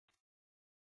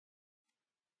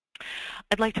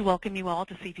I'd like to welcome you all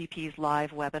to CPP's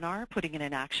live webinar, Putting It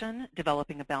in Action,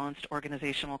 Developing a Balanced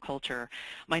Organizational Culture.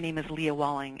 My name is Leah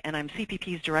Walling, and I'm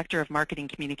CPP's Director of Marketing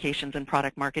Communications and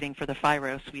Product Marketing for the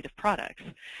FIRO suite of products.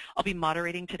 I'll be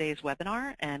moderating today's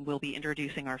webinar, and we'll be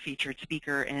introducing our featured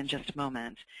speaker in just a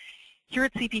moment. Here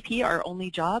at CPP, our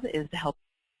only job is to help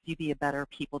you be a better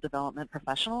people development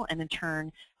professional and, in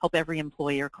turn, help every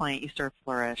employee or client you serve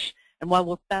flourish. And while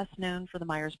we're best known for the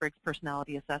Myers-Briggs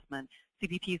personality assessment,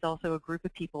 CPP is also a group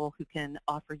of people who can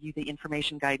offer you the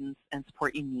information, guidance, and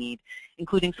support you need,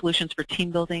 including solutions for team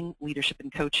building, leadership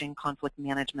and coaching, conflict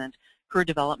management, career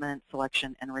development,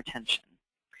 selection, and retention.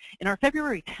 In our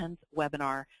February 10th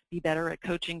webinar, Be Better at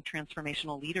Coaching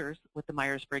Transformational Leaders with the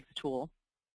Myers-Briggs tool,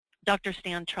 Dr.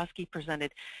 Stan Truskie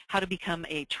presented how to become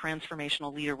a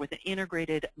transformational leader with an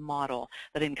integrated model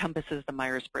that encompasses the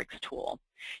Myers-Briggs tool.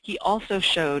 He also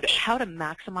showed how to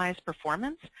maximize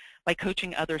performance by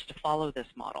coaching others to follow this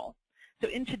model. So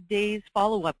in today's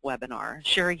follow-up webinar,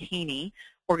 Sherrie Haynie,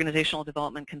 Organizational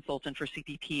Development Consultant for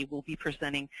CPP, will be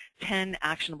presenting 10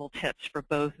 actionable tips for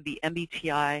both the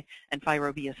MBTI and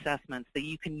FIRO-B assessments that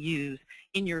you can use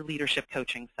in your leadership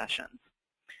coaching sessions.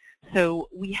 So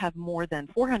we have more than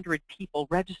 400 people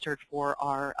registered for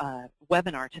our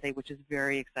webinar today, which is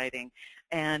very exciting.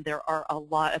 And there are a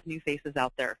lot of new faces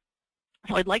out there.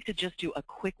 So I'd like to just do a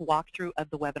quick walkthrough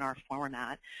of the webinar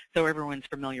format so everyone's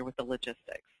familiar with the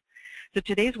logistics. So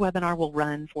today's webinar will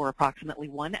run for approximately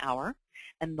 1 hour,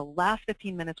 and the last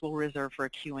 15 minutes we'll reserve for a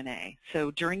Q&A.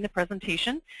 So during the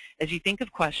presentation, as you think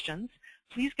of questions,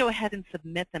 please go ahead and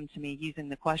submit them to me using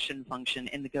the question function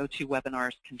in the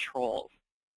GoToWebinars controls.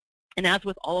 And as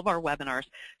with all of our webinars,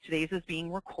 today's is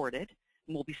being recorded,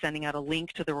 and we'll be sending out a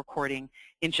link to the recording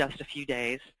in just a few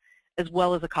days, as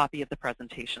well as a copy of the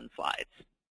presentation slides.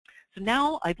 So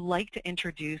now I'd like to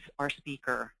introduce our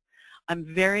speaker. I'm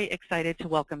very excited to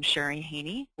welcome Sherrie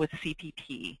Haynie with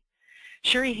CPP.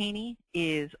 Sherrie Haynie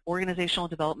is Organizational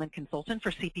Development Consultant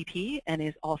for CPP and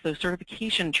is also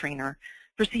Certification Trainer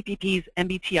for CPP's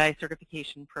MBTI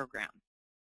certification program.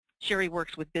 Sherrie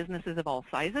works with businesses of all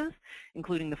sizes,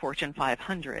 including the Fortune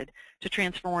 500, to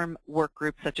transform work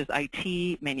groups such as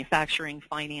IT, manufacturing,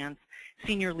 finance,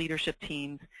 senior leadership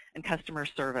teams, and customer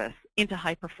service into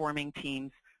high-performing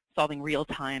teams solving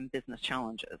real-time business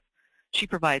challenges. She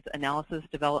provides analysis,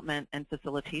 development, and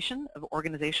facilitation of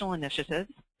organizational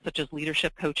initiatives such as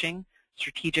leadership coaching,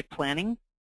 strategic planning,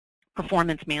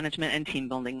 performance management, and team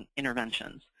building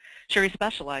interventions. Sherrie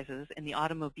specializes in the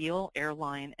automobile,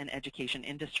 airline, and education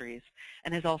industries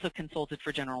and has also consulted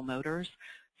for General Motors,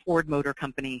 Ford Motor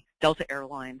Company, Delta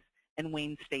Airlines, and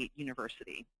Wayne State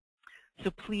University.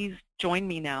 So please join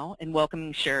me now in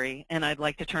welcoming Sherrie, and I'd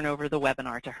like to turn over the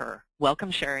webinar to her.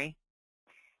 Welcome, Sherrie.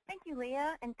 Thank you,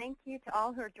 Leah, and thank you to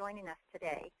all who are joining us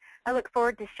today. I look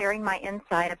forward to sharing my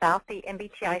insight about the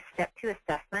MBTI Step 2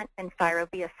 assessment and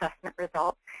FIRO-B assessment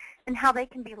results and how they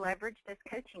can be leveraged as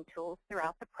coaching tools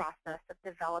throughout the process of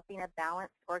developing a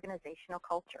balanced organizational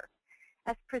culture.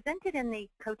 As presented in the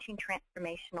Coaching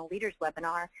Transformational Leaders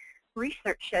webinar,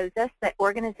 research shows us that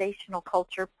organizational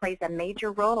culture plays a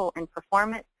major role in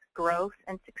performance, growth,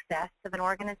 and success of an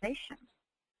organization.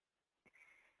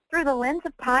 Through the lens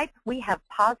of type, we have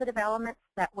positive elements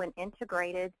that, when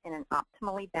integrated in an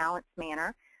optimally balanced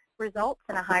manner, results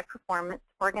in a high-performance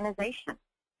organization.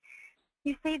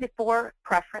 You see the 4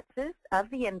 preferences of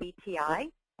the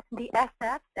MBTI. The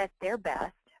SFs, at their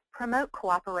best, promote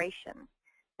cooperation.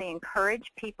 They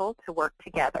encourage people to work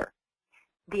together.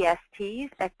 The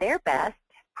STs, at their best,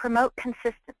 promote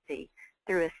consistency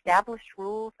through established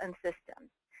rules and systems.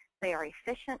 They are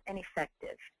efficient and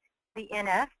effective. The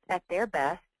NFs, at their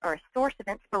best, are a source of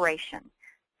inspiration,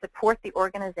 support the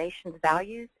organization's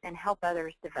values, and help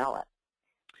others develop.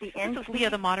 This is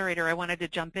Leah, the moderator. I wanted to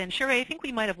jump in. Sherrie, I think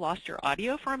we might have lost your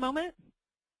audio for a moment.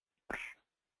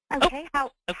 Okay,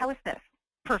 how is this?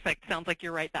 Perfect. Sounds like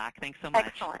you're right back. Thanks so much.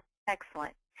 Excellent,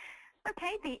 excellent.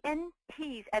 Okay, the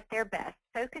NPs, at their best,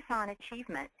 focus on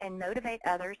achievement and motivate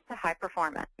others to high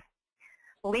performance.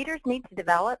 Leaders need to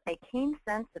develop a keen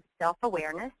sense of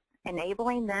self-awareness,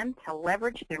 enabling them to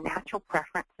leverage their natural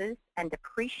preferences and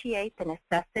appreciate the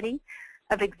necessity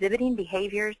of exhibiting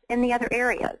behaviors in the other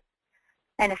areas.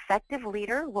 An effective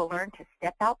leader will learn to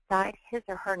step outside his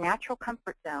or her natural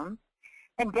comfort zone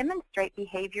and demonstrate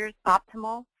behaviors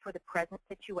optimal for the present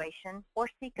situation or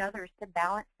seek others to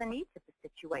balance the needs of the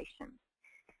situation.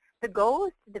 The goal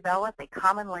is to develop a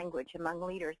common language among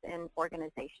leaders in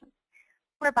organizations,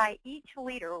 whereby each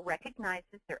leader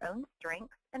recognizes their own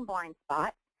strengths and blind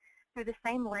spots through the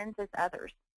same lens as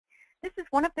others. This is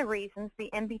one of the reasons the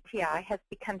MBTI has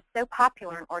become so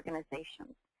popular in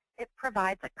organizations. it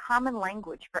provides a common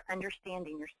language for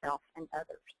understanding yourself and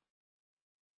others.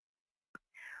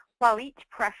 While each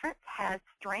preference has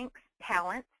strengths,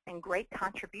 talents, and great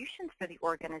contributions for the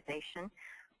organization,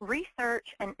 research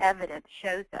and evidence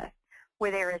shows us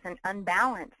where there is an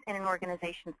unbalance in an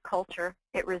organization's culture,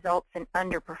 it results in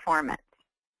underperformance.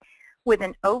 With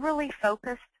an overly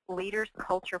focused leader's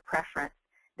culture preference,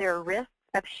 there are risks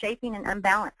of shaping an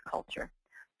unbalanced culture.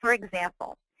 For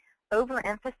example,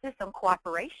 overemphasis on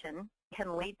cooperation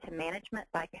can lead to management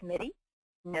by committee,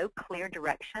 no clear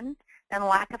direction, and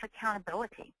lack of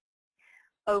accountability.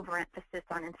 Overemphasis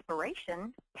on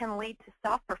inspiration can lead to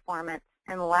soft performance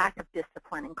and lack of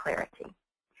discipline and clarity.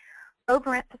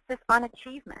 Overemphasis on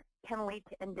achievement can lead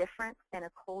to indifference in a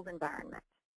cold environment,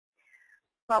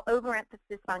 while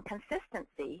overemphasis on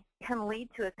consistency can lead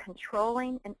to a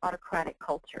controlling and autocratic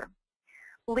culture.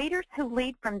 Leaders who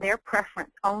lead from their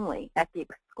preference only at the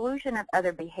exclusion of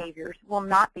other behaviors will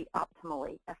not be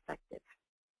optimally effective.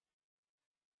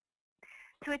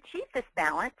 To achieve this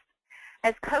balance,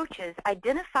 as coaches,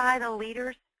 identify the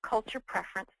leader's culture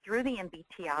preference through the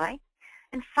MBTI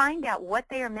and find out what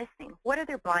they are missing. What are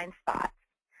their blind spots?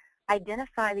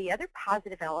 Identify the other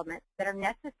positive elements that are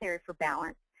necessary for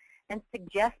balance and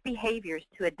suggest behaviors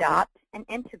to adopt and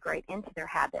integrate into their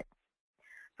habits.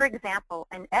 For example,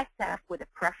 an SF with a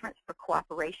preference for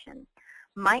cooperation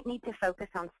might need to focus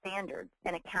on standards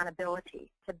and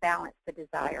accountability to balance the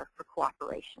desire for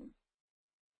cooperation.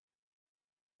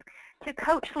 To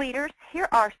coach leaders, here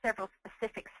are several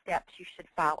specific steps you should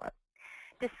follow.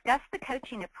 Discuss the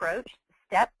coaching approach,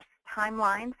 steps,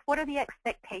 timelines. What are the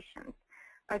expectations?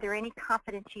 Are there any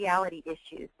confidentiality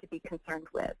issues to be concerned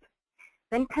with?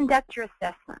 Then conduct your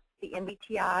assessment, the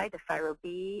MBTI, the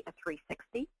FIRO-B, a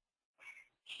 360.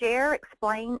 Share,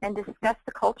 explain, and discuss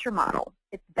the culture model.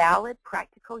 It's valid,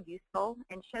 practical, useful,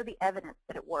 and show the evidence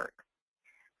that it works.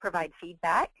 Provide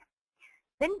feedback.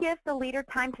 Then give the leader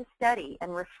time to study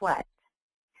and reflect.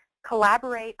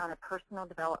 Collaborate on a personal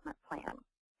development plan.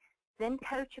 Then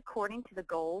coach according to the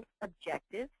goals,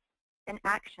 objectives, and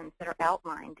actions that are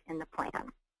outlined in the plan.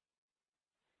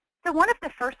 So one of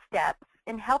the first steps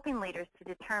in helping leaders to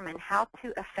determine how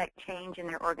to affect change in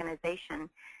their organization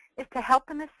is to help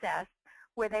them assess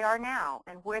where they are now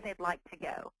and where they'd like to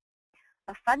go.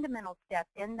 A fundamental step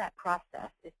in that process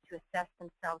is to assess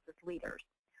themselves as leaders.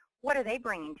 What are they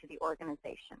bringing to the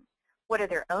organization? What are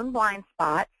their own blind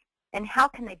spots, and how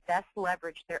can they best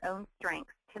leverage their own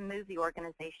strengths to move the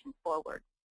organization forward?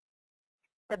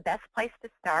 The best place to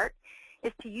start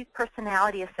is to use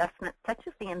personality assessments such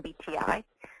as the MBTI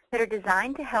that are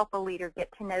designed to help a leader get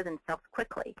to know themselves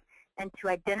quickly and to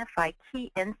identify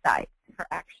key insights for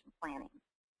action planning.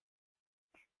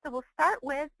 So we'll start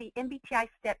with the MBTI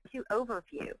Step 2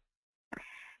 overview.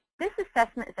 This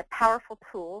assessment is a powerful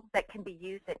tool that can be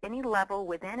used at any level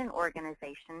within an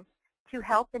organization to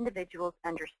help individuals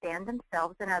understand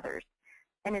themselves and others,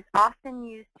 and is often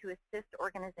used to assist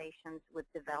organizations with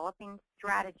developing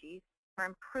strategies for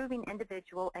improving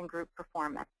individual and group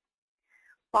performance.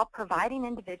 While providing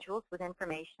individuals with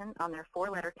information on their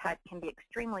four-letter type can be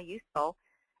extremely useful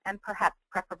and perhaps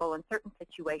preferable in certain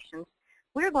situations,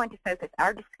 we're going to focus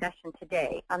our discussion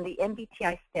today on the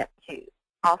MBTI Step 2,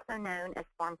 also known as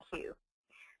Form Q.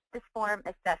 This form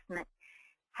assessment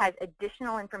has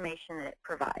additional information that it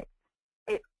provides.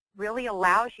 It really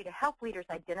allows you to help leaders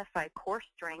identify core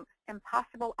strengths and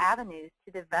possible avenues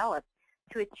to develop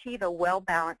to achieve a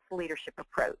well-balanced leadership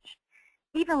approach.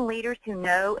 Even leaders who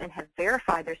know and have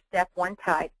verified their Step 1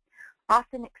 type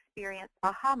often experience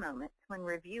aha moments when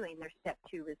reviewing their Step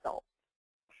 2 results.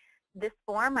 This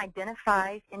form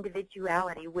identifies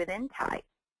individuality within type.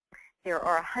 There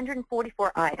are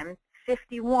 144 items.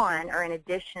 51 are in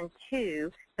addition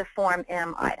to the Form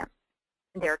M items.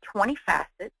 There are 20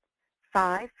 facets,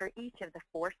 5 for each of the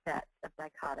 4 sets of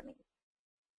dichotomies.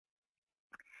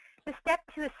 The Step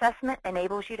 2 assessment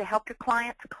enables you to help your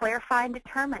clients clarify and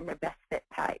determine their best fit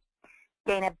type,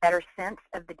 gain a better sense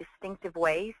of the distinctive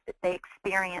ways that they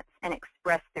experience and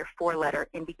express their 4-letter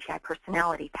MBTI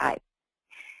personality type,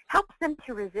 helps them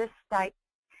to resist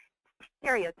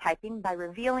stereotyping by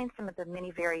revealing some of the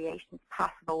many variations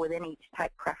possible within each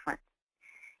type preference,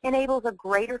 enables a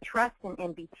greater trust in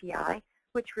MBTI,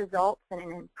 which results in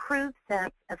an improved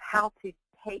sense of how to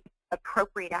take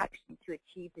appropriate action to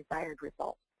achieve desired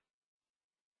results.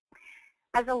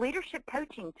 As a leadership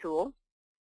coaching tool,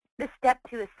 the Step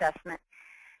 2 assessment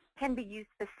can be used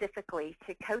specifically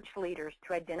to coach leaders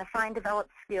to identify and develop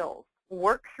skills,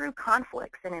 work through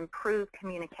conflicts, and improve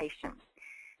communication,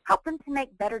 help them to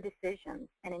make better decisions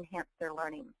and enhance their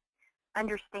learning,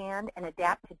 understand and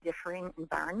adapt to differing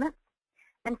environments,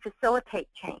 and facilitate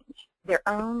change, their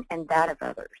own and that of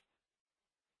others.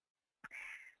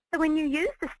 So when you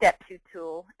use the Step 2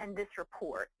 tool and this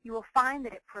report, you will find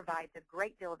that it provides a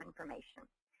great deal of information.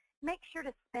 Make sure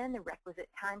to spend the requisite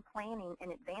time planning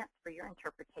in advance for your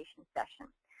interpretation session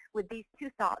with these two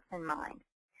thoughts in mind.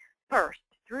 First,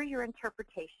 through your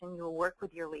interpretation, you will work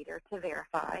with your leader to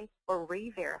verify or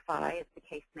re-verify, as the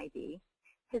case may be,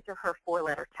 his or her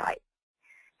four-letter type.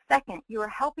 Second, you are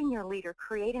helping your leader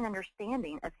create an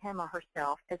understanding of him or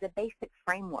herself as a basic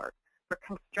framework for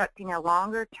constructing a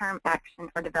longer-term action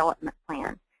or development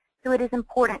plan. So it is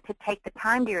important to take the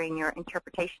time during your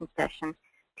interpretation session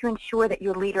to ensure that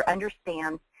your leader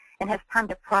understands and has time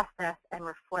to process and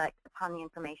reflect upon the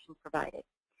information provided.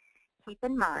 Keep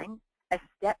in mind, a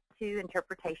Step 2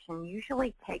 interpretation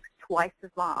usually takes twice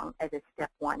as long as a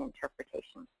Step 1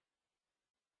 interpretation.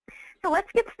 So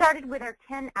let's get started with our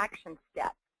 10 action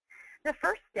steps. The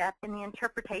first step in the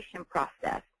interpretation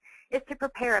process is to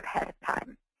prepare ahead of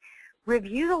time.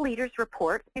 Review the leader's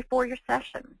report before your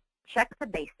session. Check the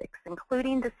basics,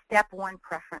 including the Step 1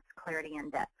 Preference Clarity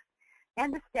Index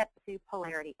and the Step 2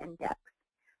 Polarity Index.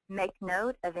 Make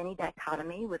note of any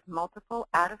dichotomy with multiple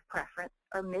out-of-preference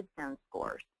or mid-zone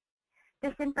scores.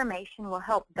 This information will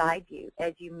help guide you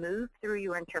as you move through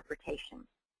your interpretation.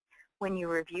 When you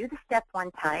review the Step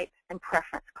 1 types and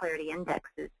Preference Clarity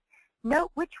Indexes,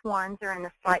 note which ones are in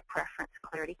the Slight Preference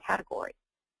Clarity category.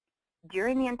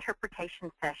 During the interpretation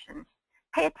session,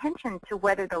 pay attention to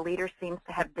whether the leader seems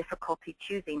to have difficulty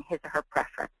choosing his or her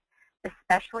preference,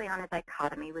 especially on a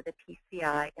dichotomy with a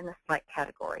PCI in the Slight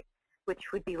category,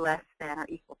 which would be less than or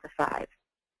equal to 5.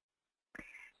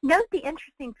 Note the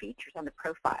interesting features on the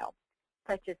profile,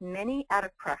 such as many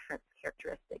out-of-preference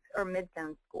characteristics or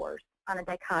mid-zone scores on a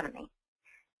dichotomy.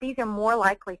 These are more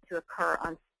likely to occur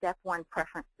on Step 1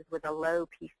 preferences with a low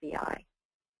PCI.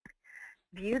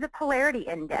 View the Polarity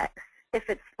Index. If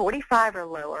it's 45 or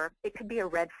lower, it could be a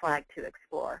red flag to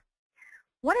explore.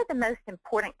 One of the most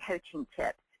important coaching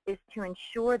tips is to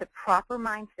ensure the proper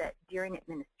mindset during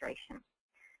administration.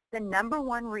 The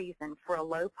 #1 reason for a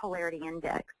low Polarity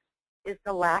Index is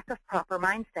the lack of proper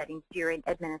mind setting during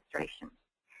administration.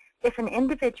 If an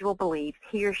individual believes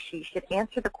he or she should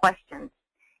answer the questions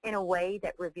in a way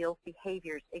that reveals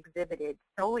behaviors exhibited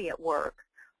solely at work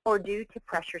or due to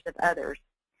pressures of others,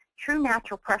 true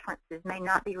natural preferences may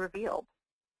not be revealed.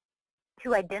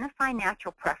 To identify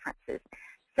natural preferences,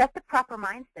 set the proper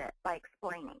mindset by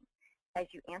explaining. As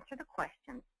you answer the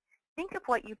questions, think of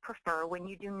what you prefer when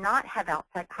you do not have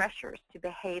outside pressures to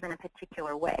behave in a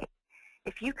particular way.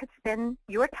 If you could spend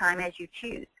your time as you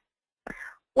choose.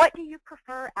 What do you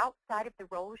prefer outside of the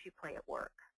roles you play at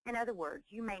work? In other words,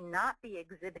 you may not be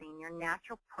exhibiting your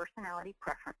natural personality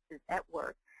preferences at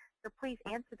work, so please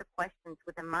answer the questions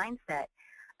with a mindset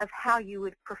of how you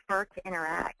would prefer to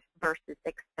interact versus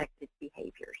expected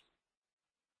behaviors.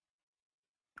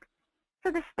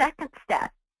 So the second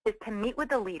step is to meet with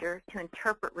the leader to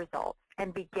interpret results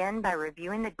and begin by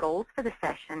reviewing the goals for the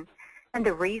session and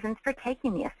the reasons for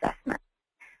taking the assessment.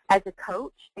 As a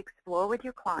coach, explore with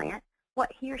your client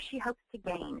what he or she hopes to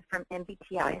gain from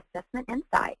MBTI assessment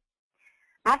insight.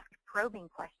 Ask probing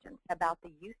questions about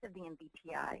the use of the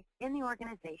MBTI in the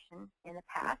organization in the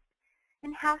past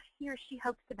and how he or she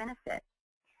hopes to benefit.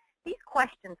 These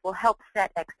questions will help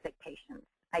set expectations,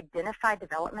 identify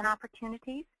development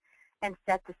opportunities, and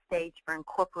set the stage for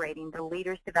incorporating the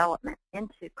leader's development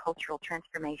into cultural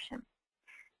transformation.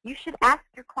 You should ask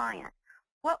your client,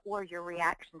 what were your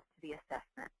reactions to the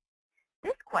assessment?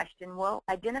 This question will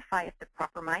identify if the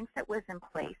proper mindset was in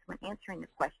place when answering the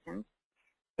questions,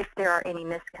 if there are any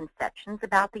misconceptions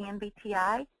about the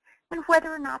MBTI, and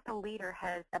whether or not the leader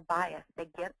has a bias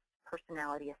against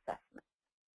personality assessment.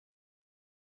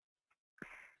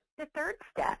 The third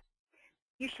step,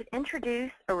 you should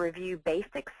introduce or review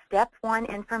basic Step 1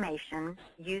 information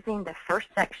using the first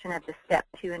section of the Step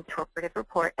 2 Interpretive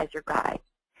report as your guide.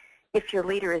 If your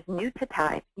leader is new to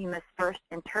type, you must first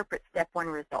interpret Step 1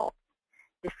 results.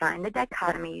 Define the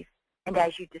dichotomies, and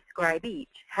as you describe each,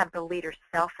 have the leader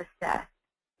self-assess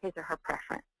his or her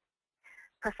preference.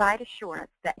 Provide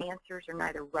assurance that answers are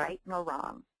neither right nor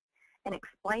wrong, and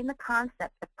explain the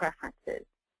concept of preferences.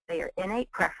 They are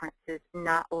innate preferences,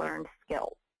 not learned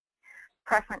skills.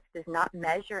 Preference does not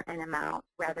measure an amount,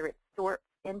 rather it sorts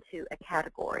into a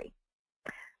category.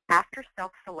 After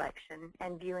self-selection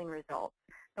and viewing results,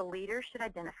 the leader should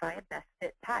identify a best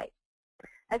fit type.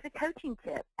 As a coaching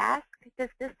tip, ask, does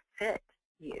this fit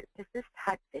you? Does this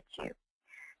type fit you?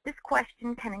 This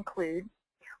question can include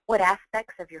what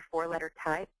aspects of your four-letter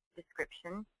type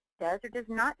description does or does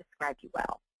not describe you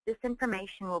well. This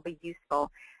information will be useful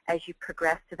as you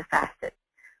progress to the facets,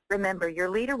 Remember, your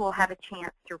leader will have a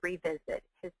chance to revisit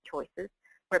his choices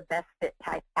for best fit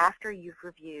type after you've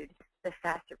reviewed the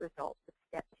facet results of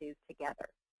step 2 together.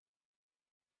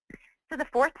 So the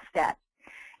fourth step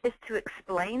is to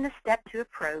explain the step 2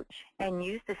 approach and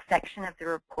use the section of the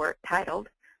report titled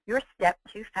Your Step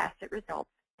 2 Facet Results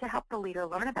to help the leader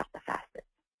learn about the facets.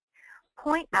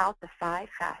 Point out the 5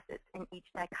 facets in each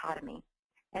dichotomy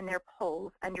and their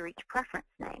poles under each preference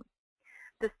name.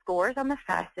 The scores on the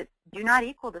facets do not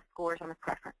equal the scores on the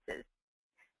preferences.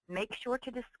 Make sure to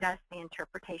discuss the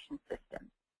interpretation system,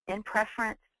 in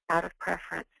preference, out of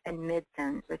preference, and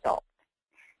mid-zone results.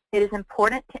 It is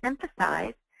important to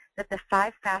emphasize that the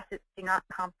 5 facets do not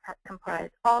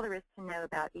comprise all there is to know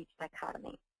about each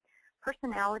dichotomy.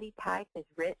 Personality type is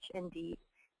rich and deep.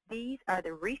 These are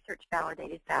the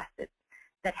research-validated facets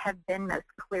that have been most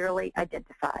clearly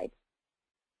identified.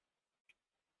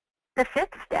 The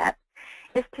fifth step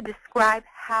is to describe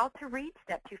how to read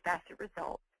Step 2 facet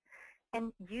results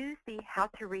and use the How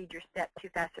to Read Your Step 2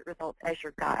 Facet Results as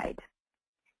your guide.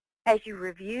 As you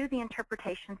review the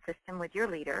interpretation system with your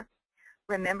leader,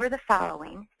 remember the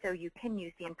following so you can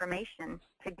use the information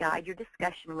to guide your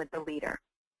discussion with the leader.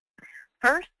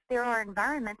 First, there are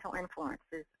environmental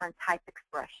influences on type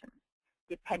expression.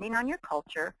 Depending on your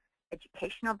culture,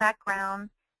 educational background,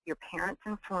 your parents'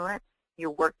 influence,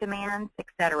 your work demands,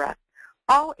 etc.,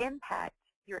 all impact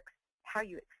how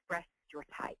you express your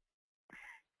type.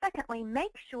 Secondly,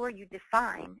 make sure you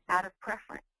define out of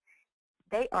preference.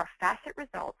 They are facet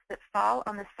results that fall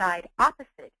on the side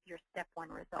opposite your Step 1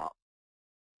 result.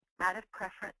 Out of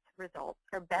preference results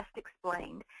are best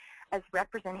explained as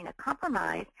representing a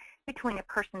compromise between a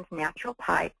person's natural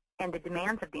type and the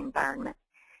demands of the environment.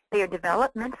 They are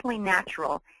developmentally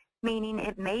natural, meaning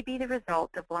it may be the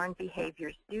result of learned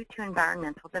behaviors due to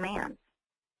environmental demands.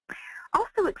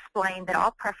 Also explain that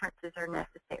all preferences are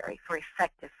necessary for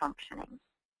effective functioning.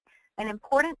 An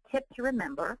important tip to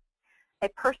remember, a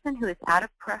person who is out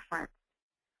of preference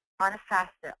on a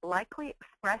facet likely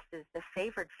expresses the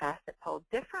favored facet pole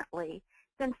differently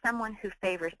than someone who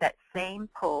favors that same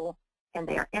pole and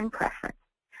they are in preference.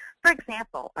 For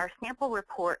example, our sample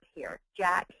report here,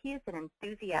 Jack, he is an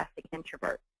enthusiastic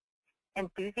introvert.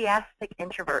 Enthusiastic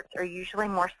introverts are usually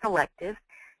more selective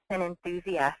than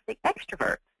enthusiastic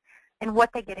extroverts and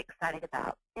what they get excited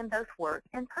about in both work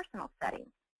and personal settings.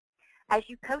 As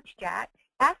you coach Jack,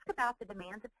 ask about the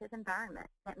demands of his environment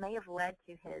that may have led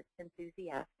to his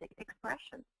enthusiastic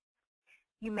expression.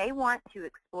 You may want to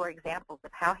explore examples of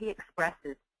how he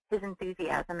expresses his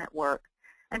enthusiasm at work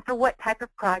and for what type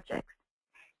of projects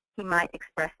he might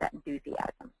express that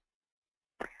enthusiasm.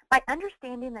 By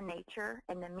understanding the nature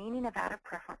and the meaning of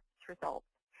out-of-preference results,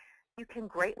 you can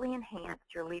greatly enhance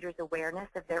your leader's awareness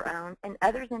of their own and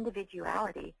others'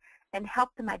 individuality and help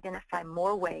them identify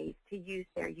more ways to use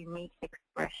their unique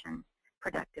expression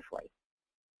productively.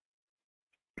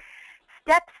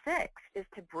 Step 6 is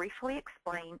to briefly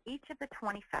explain each of the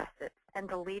 20 facets and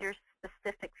the leader's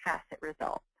specific facet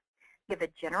results. Give a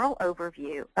general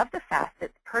overview of the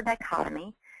facets per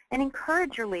dichotomy and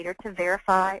encourage your leader to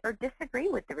verify or disagree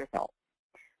with the results.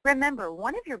 Remember,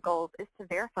 one of your goals is to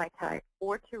verify type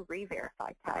or to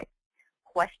re-verify type.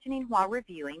 Questioning while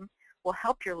reviewing will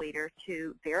help your leader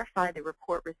to verify the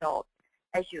report results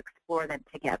as you explore them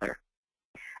together.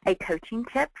 A coaching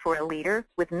tip for a leader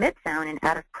with mid-zone and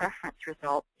out-of-preference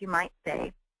results, you might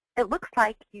say, it looks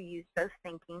like you use both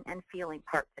thinking and feeling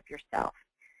parts of yourself.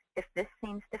 If this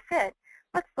seems to fit,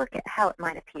 let's look at how it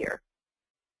might appear.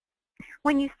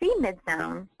 When you see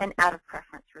mid-zone and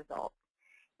out-of-preference results,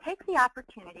 take the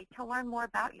opportunity to learn more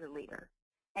about your leader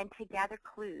and to gather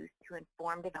clues to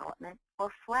inform development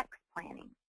or flex planning.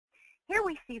 Here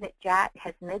we see that Jack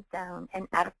has mid-zone and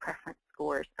out-of-preference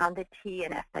scores on the T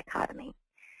and F dichotomy.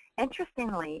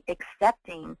 Interestingly,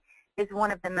 accepting is one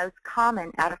of the most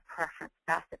common out-of-preference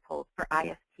facet poles for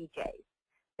ISTJs.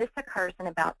 This occurs in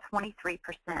about 23%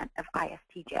 of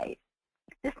ISTJs.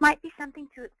 This might be something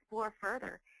to explore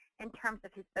further in terms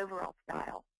of his overall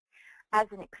style. As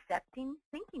an accepting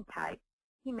thinking type,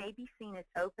 he may be seen as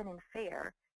open and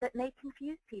fair, but may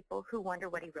confuse people who wonder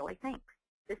what he really thinks.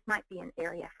 This might be an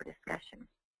area for discussion.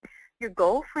 Your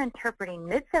goal for interpreting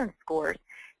mid-zone scores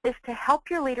is to help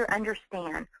your leader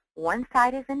understand one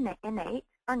side is innate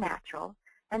or natural,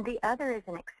 and the other is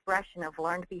an expression of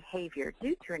learned behavior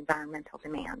due to environmental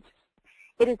demands.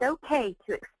 It is okay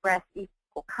to express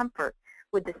equal comfort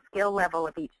with the skill level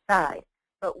of each side,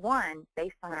 but one,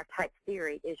 based on our type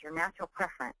theory, is your natural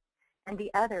preference, and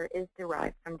the other is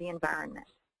derived from the environment.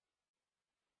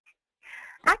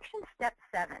 Action step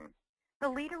 7. The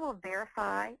leader will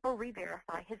verify or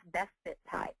re-verify his best fit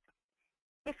type.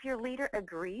 If your leader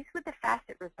agrees with the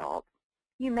facet results,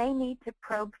 you may need to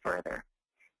probe further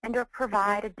and or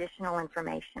provide additional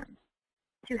information.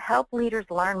 To help leaders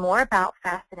learn more about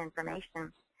facet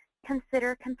information,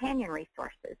 consider companion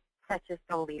resources such as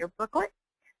the Leader Booklet,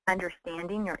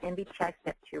 Understanding Your MBTI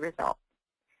Step 2 Results.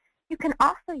 You can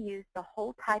also use the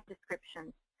whole type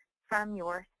descriptions from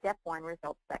your Step 1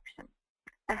 results section.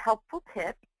 A helpful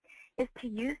tip is to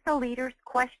use the leader's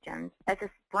questions as a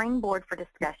springboard for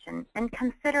discussion and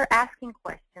consider asking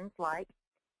questions like,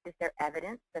 is there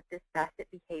evidence that this facet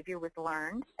behavior was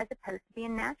learned as opposed to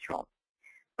being natural?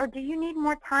 Or do you need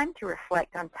more time to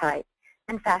reflect on type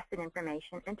and facet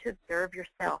information and to observe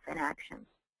yourself in action?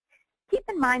 Keep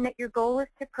in mind that your goal is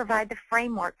to provide the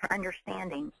framework for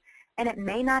understanding, and it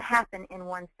may not happen in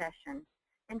one session.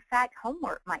 In fact,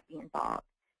 homework might be involved.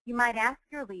 You might ask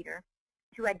your leader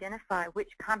to identify which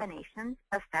combinations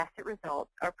of facet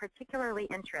results are particularly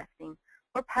interesting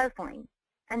or puzzling,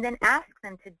 and then ask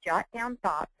them to jot down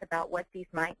thoughts about what these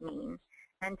might mean,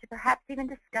 and to perhaps even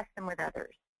discuss them with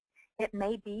others. It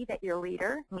may be that your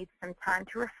leader needs some time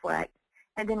to reflect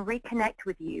and then reconnect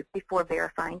with you before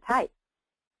verifying type.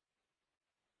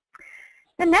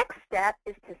 The next step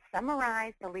is to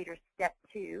summarize the leader's Step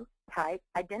 2 type,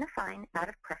 identifying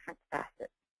out-of-preference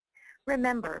facets.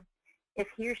 Remember, if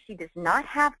he or she does not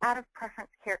have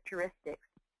out-of-preference characteristics,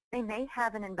 they may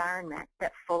have an environment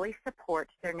that fully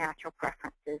supports their natural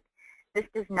preferences. This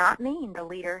does not mean the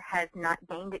leader has not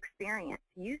gained experience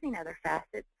using other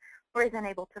facets or is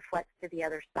unable to flex to the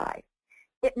other side.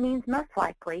 It means most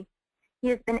likely he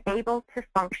has been able to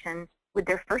function with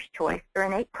their first choice or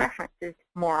innate preferences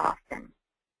more often.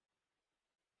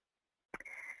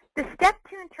 The Step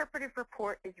 2 interpretive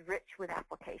report is rich with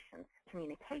applications: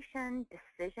 communication,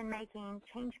 decision-making,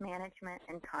 change management,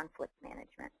 and conflict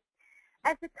management.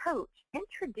 As a coach,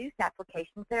 introduce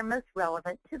applications that are most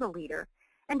relevant to the leader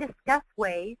and discuss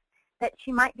ways that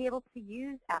she might be able to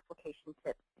use application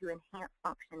tips to enhance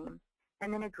functioning,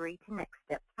 and then agree to next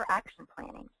steps for action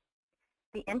planning.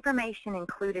 The information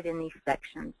included in these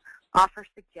sections offers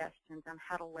suggestions on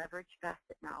how to leverage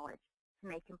facet knowledge to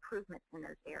make improvements in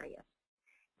those areas.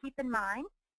 Keep in mind,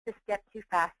 the Step 2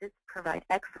 facets provide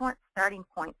excellent starting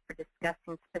points for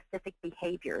discussing specific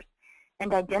behaviors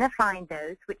and identifying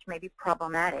those which may be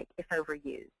problematic if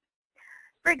overused.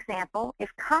 For example, if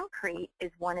concrete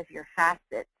is one of your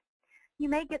facets, you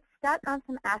may get stuck on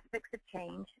some aspects of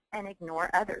change and ignore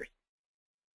others.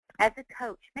 As a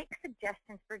coach, make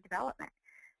suggestions for development,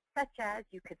 such as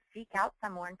you could seek out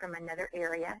someone from another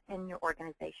area in your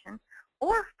organization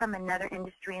or from another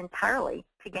industry entirely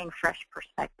to gain fresh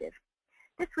perspective.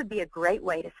 This would be a great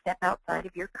way to step outside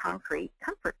of your concrete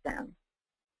comfort zone.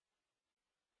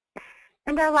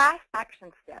 And our last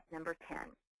action step, number 10.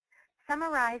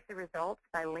 Summarize the results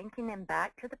by linking them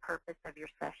back to the purpose of your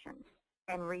session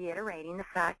and reiterating the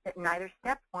fact that neither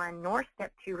Step 1 nor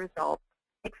Step 2 results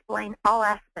explain all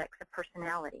aspects of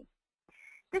personality.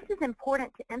 This is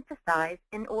important to emphasize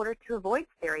in order to avoid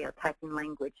stereotyping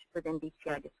language with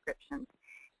MBTI descriptions.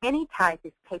 Any type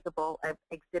is capable of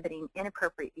exhibiting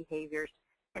inappropriate behaviors,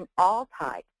 and all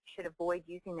types should avoid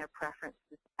using their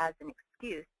preferences as an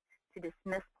excuse to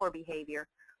dismiss poor behavior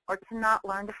or to not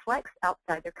learn to flex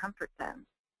outside their comfort zone.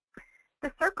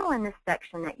 The circle in this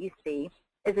section that you see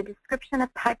is a description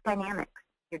of type dynamics,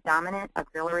 your dominant,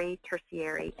 auxiliary,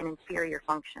 tertiary, and inferior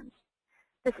functions.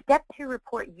 The Step 2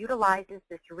 report utilizes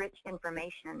this rich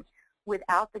information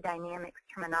without the dynamics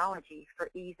terminology for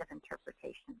ease of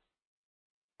interpretation.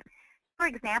 For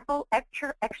example,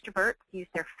 extroverts use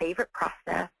their favorite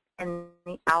process in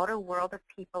the outer world of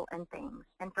people and things,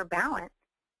 and for balance,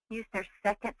 use their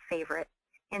second favorite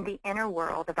in the inner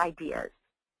world of ideas.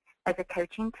 As a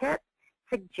coaching tip,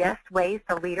 suggest ways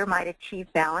the leader might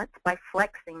achieve balance by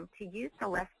flexing to use the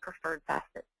less preferred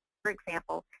facets. For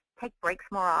example, take breaks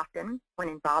more often when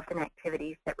involved in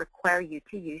activities that require you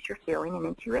to use your feeling and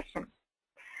intuition.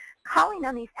 Calling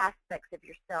on these aspects of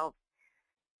yourself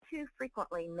too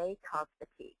frequently may cause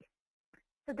fatigue.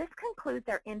 So this concludes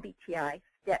our MBTI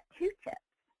Step 2 tips.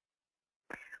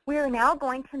 We are now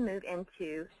going to move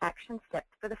into action steps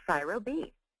for the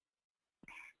FIRO-B.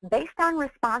 Based on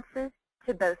responses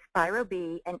to both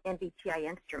FIRO-B and MBTI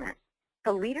instruments,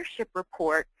 the leadership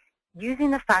report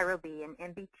using the FIRO-B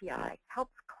and MBTI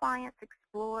helps clients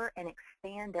explore and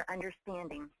expand their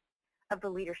understanding of the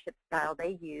leadership style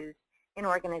they use in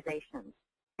organizations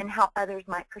and how others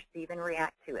might perceive and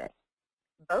react to it.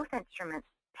 Both instruments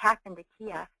tap into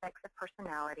key aspects of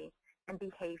personality and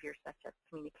behavior such as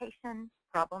communication,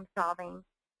 problem solving,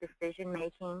 decision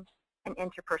making, and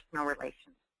interpersonal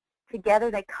relations. Together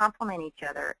they complement each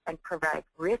other and provide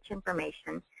rich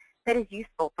information that is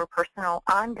useful for personal,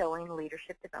 ongoing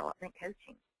leadership development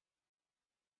coaching.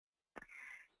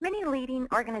 Many leading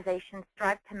organizations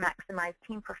strive to maximize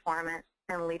team performance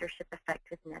and leadership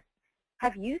effectiveness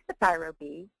have used the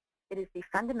FIRO-B. It is the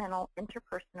fundamental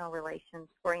interpersonal relations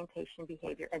orientation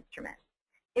behavior instrument.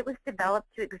 It was developed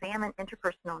to examine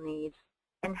interpersonal needs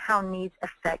and how needs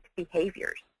affect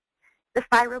behaviors. The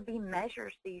FIRO-B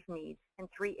measures these needs in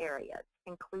 3 areas: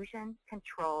 inclusion,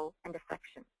 control, and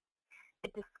affection.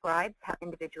 It describes how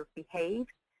individuals behave,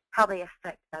 how they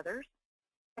affect others,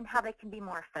 and how they can be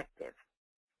more effective.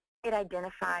 It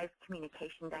identifies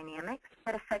communication dynamics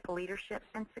that affect leadership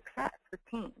and success with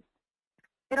teams.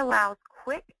 It allows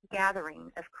quick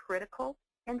gathering of critical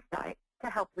insight to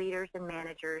help leaders and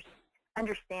managers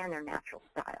understand their natural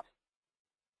style.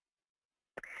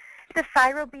 The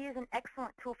FIRO-B is an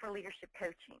excellent tool for leadership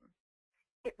coaching.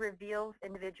 It reveals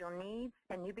individual needs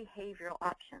and new behavioral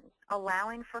options,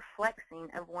 allowing for flexing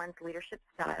of one's leadership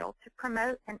style to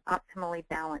promote an optimally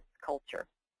balanced culture.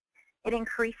 It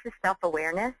increases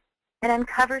self-awareness and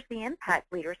uncovers the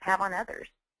impact leaders have on others.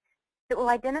 It will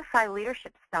identify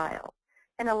leadership style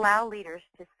and allow leaders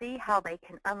to see how they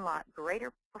can unlock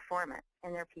greater performance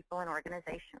in their people and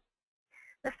organizations.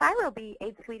 The FIRO-B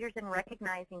aids leaders in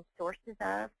recognizing sources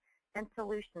of and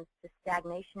solutions to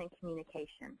stagnation in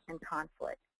communication and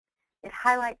conflict. It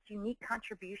highlights unique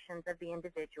contributions of the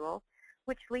individual,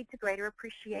 which lead to greater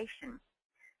appreciation.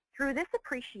 Through this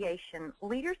appreciation,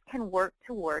 leaders can work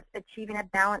towards achieving a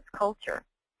balanced culture.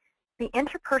 The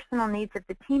interpersonal needs of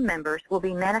the team members will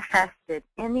be manifested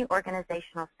in the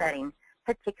organizational setting,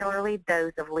 particularly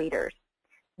those of leaders.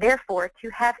 Therefore, to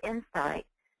have insight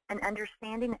and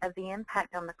understanding of the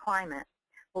impact on the climate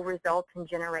will result in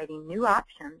generating new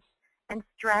options and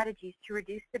strategies to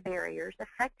reduce the barriers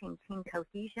affecting team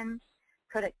cohesion,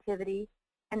 productivity,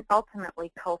 and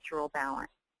ultimately cultural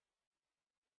balance.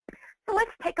 So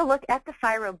let's take a look at the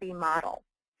FIRO-B model.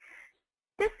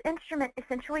 This instrument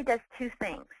essentially does 2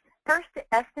 things. First, it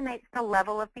estimates the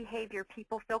level of behavior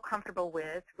people feel comfortable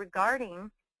with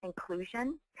regarding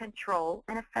inclusion, control,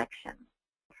 and affection.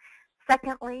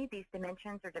 Secondly, these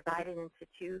dimensions are divided into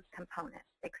 2 components: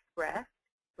 express,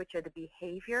 which are the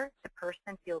behavior the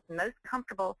person feels most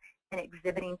comfortable in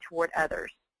exhibiting toward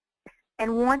others,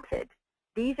 and wanted.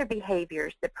 These are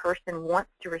behaviors the person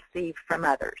wants to receive from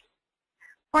others.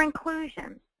 For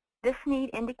inclusion, this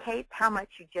need indicates how much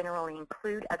you generally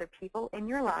include other people in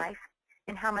your life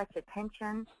and how much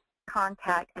attention,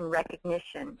 contact, and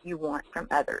recognition you want from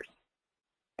others.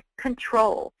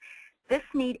 Control. This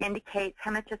need indicates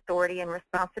how much authority and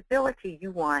responsibility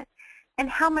you want and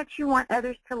how much you want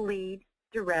others to lead,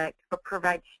 direct, or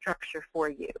provide structure for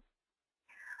you.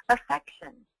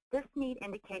 Affection. This need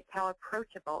indicates how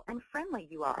approachable and friendly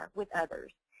you are with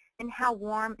others and how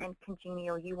warm and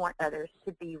congenial you want others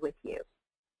to be with you.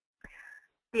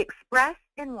 The expressed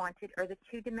and wanted are the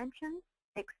 2 dimensions.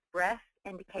 Expressed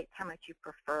indicates how much you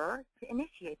prefer to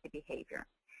initiate the behavior.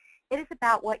 It is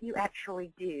about what you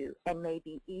actually do and may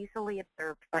be easily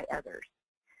observed by others.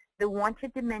 The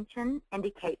wanted dimension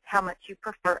indicates how much you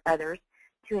prefer others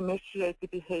to initiate the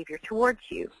behavior towards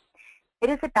you. It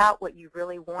is about what you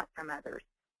really want from others,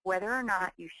 whether or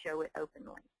not you show it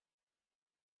openly.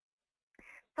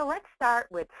 So let's start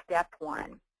with step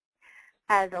 1.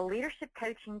 As a leadership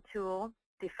coaching tool,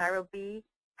 the FIRO-B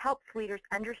helps leaders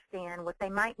understand what they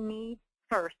might need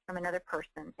first from another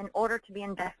person in order to be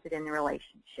invested in the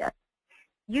relationship.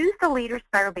 Use the leader's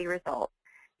FIRO-B results,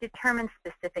 determine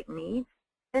specific needs,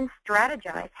 then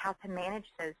strategize how to manage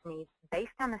those needs based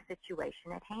on the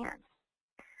situation at hand.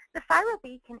 The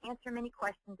FIRO-B can answer many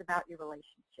questions about your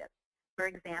relationship. For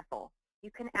example,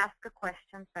 you can ask a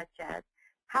question such as,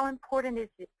 how important is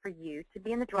it for you to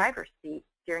be in the driver's seat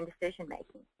during decision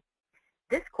making?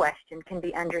 This question can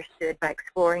be understood by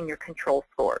exploring your control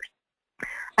scores.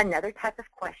 Another type of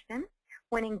question,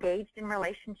 when engaged in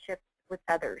relationships with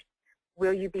others,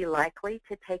 will you be likely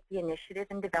to take the initiative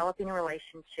in developing a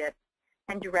relationship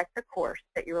and direct the course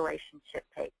that your relationship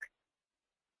takes?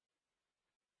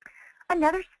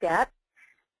 Another step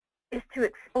is to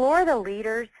explore the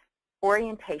leader's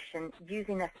orientation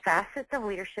using the facets of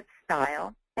leadership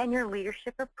style and your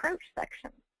leadership approach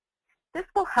section. This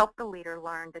will help the leader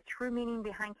learn the true meaning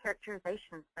behind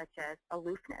characterizations such as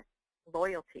aloofness,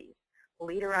 loyalty,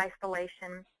 leader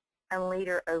isolation, and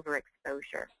leader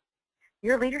overexposure.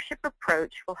 Your leadership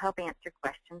approach will help answer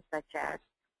questions such as,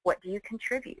 what do you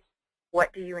contribute?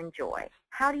 What do you enjoy?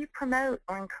 How do you promote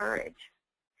or encourage?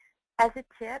 As a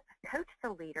tip, coach the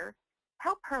leader.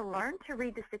 Help her learn to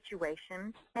read the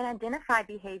situation and identify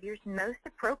behaviors most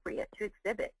appropriate to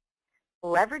exhibit.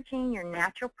 Leveraging your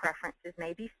natural preferences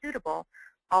may be suitable,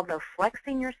 although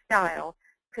flexing your style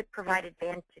could provide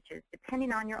advantages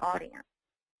depending on your audience.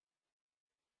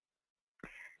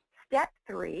 Step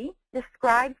 3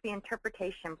 describes the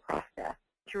interpretation process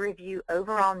to review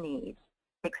overall needs,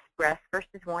 expressed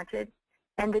versus wanted,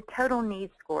 and the total need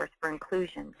scores for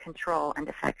inclusion, control, and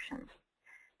affections.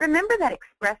 Remember that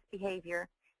expressed behavior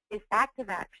is active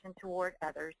action toward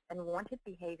others, and wanted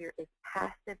behavior is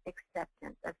passive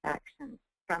acceptance of actions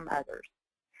from others.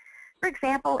 For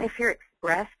example, if your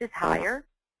expressed is higher,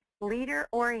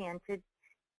 leader-oriented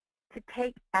to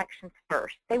take actions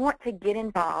first. They want to get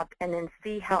involved and then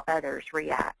see how others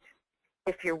react.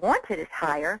 If your wanted is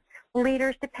higher,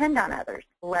 leaders depend on others,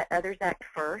 let others act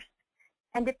first,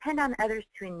 and depend on others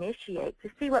to initiate to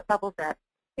see what bubbles up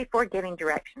before giving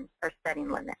directions or setting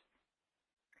limits.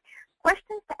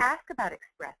 Questions to ask about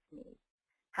expressed needs.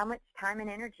 How much time and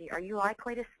energy are you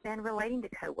likely to spend relating to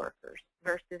coworkers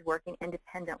versus working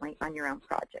independently on your own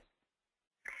projects?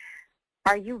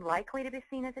 Are you likely to be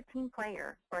seen as a team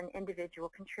player or an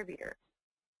individual contributor?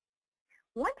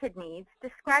 Wanted needs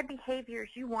describe behaviors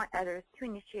you want others to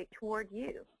initiate toward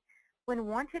you. When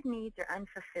wanted needs are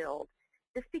unfulfilled,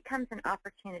 this becomes an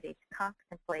opportunity to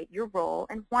contemplate your role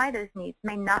and why those needs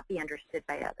may not be understood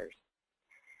by others.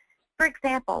 For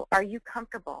example, are you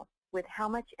comfortable with how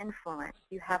much influence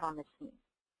you have on the team?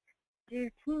 Do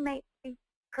teammates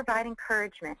provide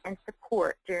encouragement and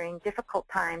support during difficult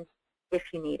times if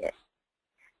you need it?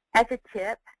 As a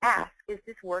tip, ask, is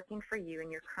this working for you in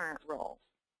your current role?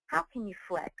 How can you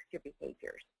flex your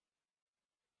behaviors?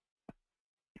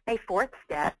 A fourth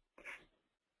step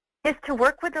is to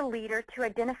work with the leader to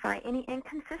identify any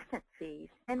inconsistencies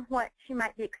in what she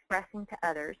might be expressing to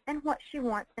others and what she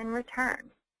wants in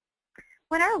return.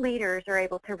 When our leaders are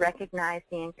able to recognize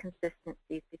the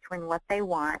inconsistencies between what they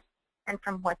want and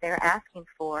from what they are asking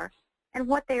for and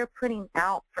what they are putting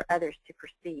out for others to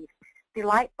perceive, the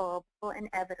light bulb will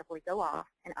inevitably go off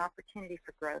and opportunity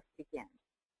for growth begins.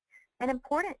 An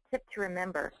important tip to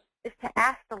remember is to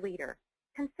ask the leader,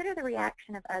 consider the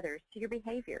reaction of others to your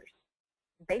behaviors.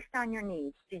 Based on your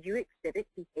needs, do you exhibit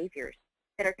behaviors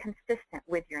that are consistent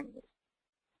with your needs?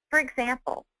 For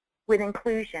example, with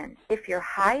inclusion, if your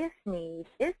highest need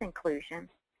is inclusion,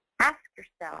 ask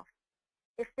yourself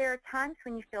if there are times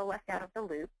when you feel left out of the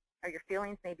loop, or your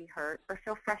feelings may be hurt, or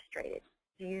feel frustrated.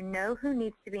 Do you know who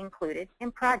needs to be included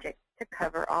in projects to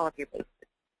cover all of your bases?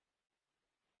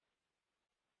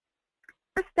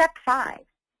 For step 5,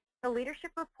 the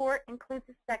leadership report includes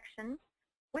a section,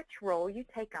 which role you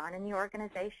take on in the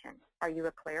organization. Are you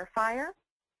a clarifier,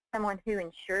 someone who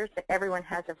ensures that everyone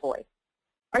has a voice?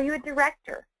 Are you a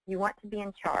director? You want to be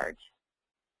in charge?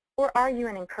 Or are you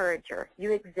an encourager?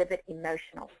 You exhibit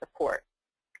emotional support.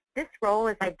 This role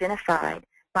is identified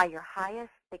by your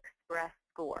highest expressed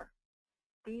score.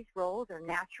 These roles are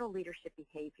natural leadership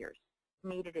behaviors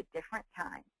needed at different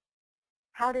times.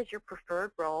 How does your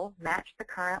preferred role match the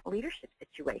current leadership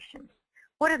situation?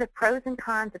 What are the pros and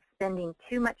cons of spending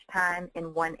too much time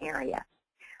in one area?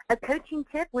 A coaching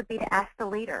tip would be to ask the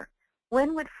leader,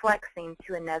 when would flexing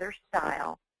to another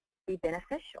style be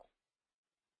beneficial?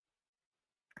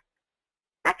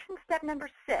 Action step number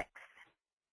 6.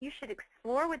 You should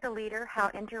explore with the leader how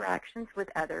interactions with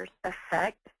others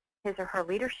affect his or her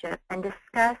leadership and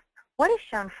discuss what is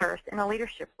shown first in a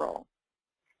leadership role.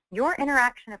 Your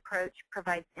interaction approach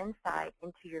provides insight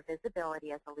into your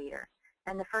visibility as a leader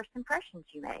and the first impressions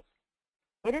you make.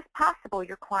 It is possible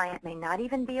your client may not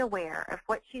even be aware of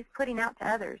what she's putting out to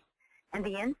others, and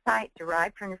the insight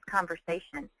derived from this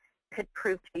conversation could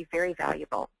prove to be very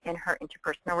valuable in her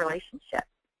interpersonal relationship.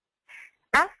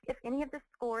 Ask if any of the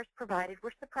scores provided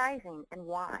were surprising and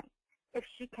why. If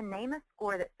she can name a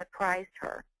score that surprised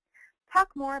her, talk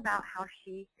more about how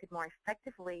she could more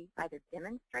effectively either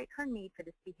demonstrate her need for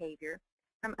this behavior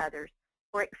from others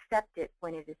or accept it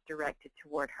when it is directed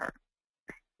toward her.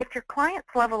 If your client's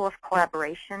level of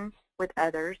collaboration with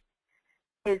others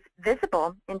is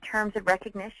visible in terms of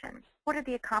recognition, what are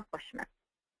the accomplishments?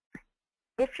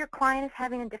 If your client is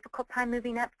having a difficult time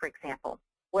moving up, for example,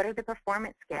 what are the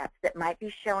performance gaps that might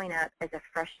be showing up as a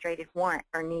frustrated want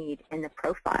or need in the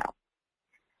profile?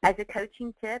 As a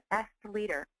coaching tip, ask the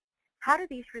leader, how do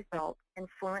these results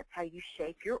influence how you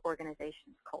shape your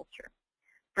organization's culture?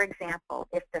 For example,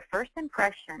 if the first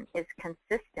impression is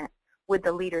consistent with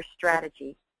the leader's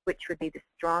strategy, which would be the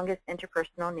strongest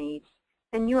interpersonal needs,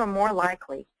 then you are more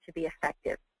likely to be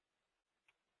effective.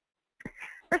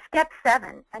 For step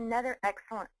 7, another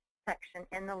excellent section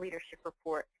in the leadership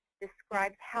report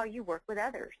describes how you work with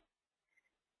others.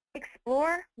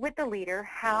 Explore with the leader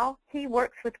how he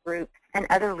works with groups and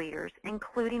other leaders,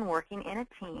 including working in a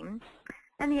team,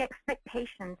 and the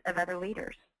expectations of other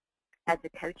leaders. As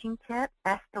a coaching tip,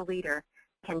 ask the leader,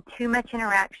 can too much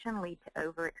interaction lead to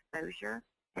overexposure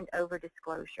and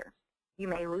over-disclosure? You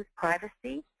may lose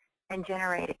privacy and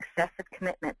generate excessive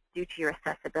commitments due to your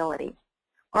accessibility.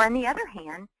 Or on the other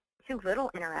hand, too little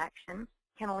interaction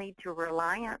can lead to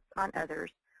reliance on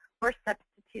others or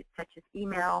substitutes such as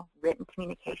email, written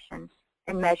communication,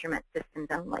 and measurement systems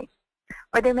only.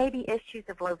 Or there may be issues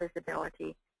of low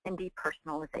visibility and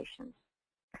depersonalization.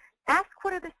 Ask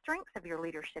what are the strengths of your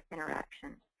leadership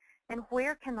interaction and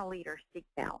where can the leader seek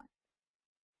balance.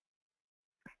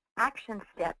 Action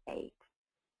step 8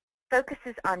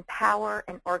 focuses on power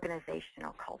and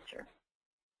organizational culture.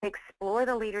 Explore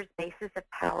the leader's basis of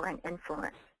power and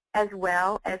influence, as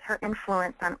well as her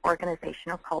influence on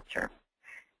organizational culture.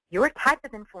 Your type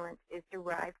of influence is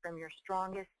derived from your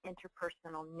strongest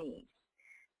interpersonal needs.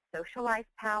 Socialized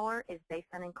power is based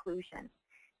on inclusion.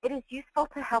 It is useful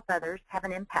to help others have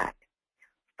an impact.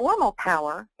 Formal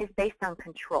power is based on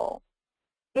control.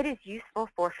 It is useful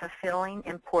for fulfilling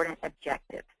important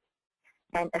objectives.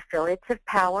 And affiliative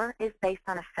power is based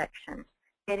on affection.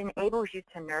 It enables you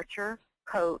to nurture,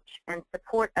 coach, and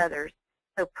support others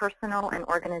so personal and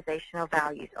organizational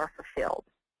values are fulfilled.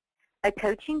 A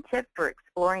coaching tip for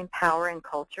exploring power and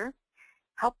culture: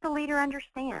 help the leader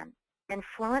understand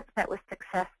influence that was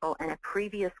successful in a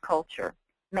previous culture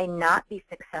may not be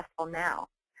successful now.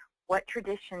 What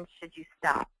traditions should you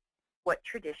stop? What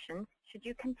traditions should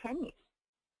you continue?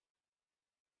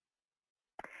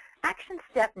 Action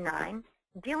step 9,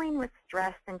 dealing with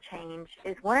stress and change,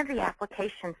 is one of the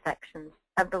application sections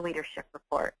of the leadership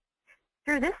report.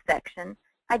 Through this section,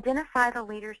 identify the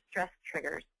leader's stress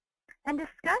triggers and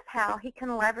discuss how he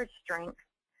can leverage strengths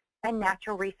and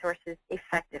natural resources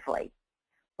effectively.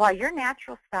 While your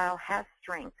natural style has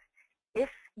strengths, if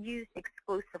used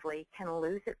exclusively, can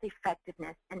lose its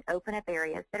effectiveness and open up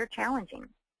areas that are challenging.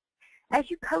 As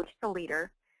you coach the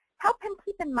leader, help him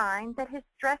keep in mind that his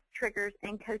stress triggers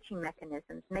and coaching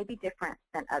mechanisms may be different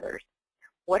than others.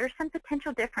 What are some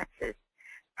potential differences?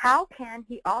 How can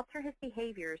he alter his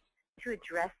behaviors to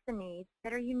address the needs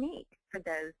that are unique for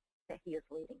those that he is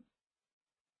leading?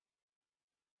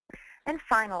 And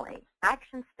finally,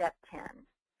 action step 10.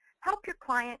 Help your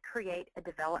client create a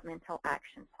developmental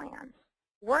action plan.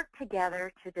 Work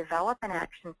together to develop an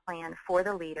action plan for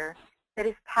the leader that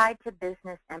is tied to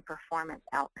business and performance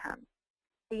outcomes.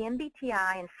 The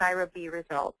MBTI and FIRO-B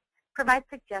results provide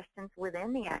suggestions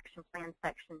within the action plan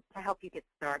section to help you get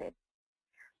started.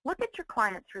 Look at your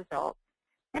client's results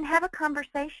and have a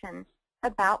conversation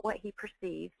about what he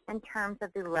perceives in terms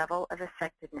of the level of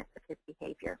effectiveness of his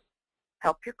behavior.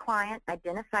 Help your client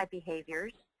identify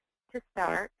behaviors to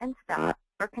start and stop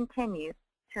or continue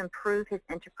to improve his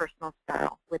interpersonal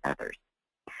style with others.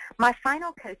 My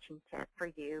final coaching tip for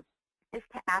you is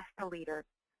to ask the leader,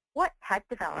 what type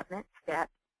development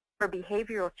steps for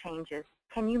behavioral changes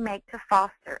can you make to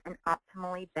foster an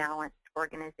optimally balanced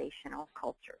organizational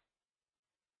culture?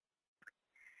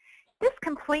 This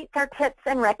completes our tips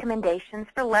and recommendations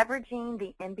for leveraging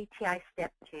the MBTI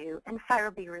Step 2 and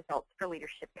FIRO-B results for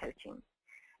leadership coaching.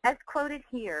 As quoted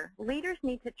here, leaders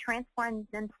need to transform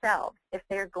themselves if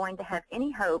they are going to have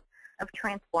any hope of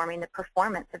transforming the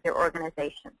performance of their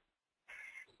organization.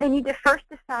 They need to first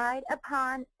decide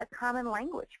upon a common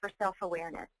language for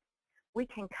self-awareness. We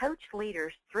can coach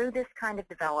leaders through this kind of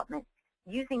development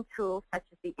using tools such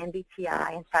as the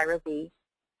MBTI and FIRO-B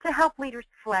to help leaders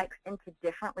flex into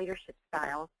different leadership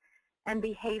styles and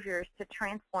behaviors to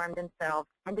transform themselves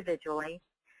individually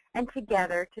and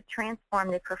together to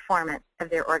transform the performance of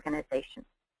their organization.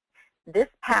 This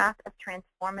path of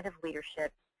transformative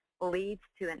leadership leads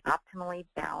to an optimally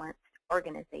balanced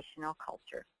organizational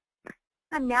culture.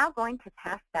 I'm now going to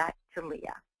pass back to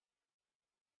Leah.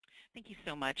 Thank you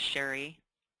so much, Sherrie.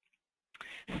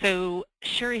 So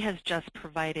Sherrie has just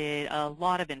provided a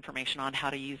lot of information on how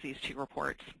to use these two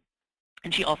reports.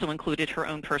 And she also included her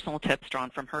own personal tips drawn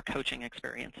from her coaching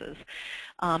experiences.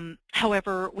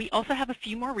 However, we also have a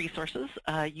few more resources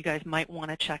you guys might want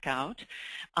to check out.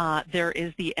 There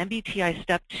is the MBTI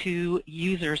Step 2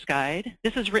 User's Guide.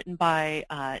 This is written by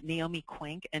Naomi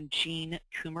Quink and Jean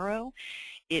Kumaro.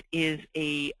 It is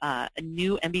a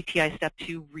new MBTI Step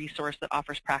 2 resource that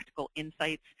offers practical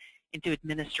insights into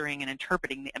administering and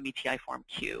interpreting the MBTI Form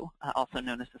Q, also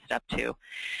known as the Step 2.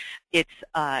 It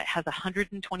has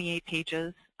 128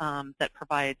 pages that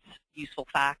provides useful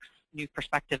facts, new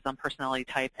perspectives on personality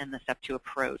type and the Step 2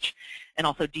 approach, and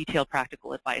also detailed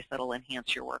practical advice that will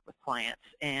enhance your work with clients.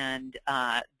 And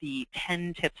the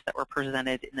 10 tips that were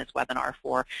presented in this webinar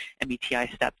for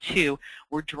MBTI Step 2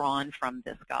 were drawn from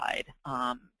this guide.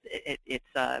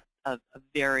 It's a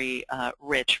very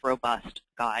rich, robust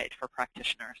guide for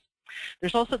practitioners.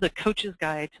 There's also the Coach's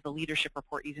Guide to the Leadership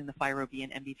Report using the FIRO-B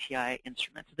and MBTI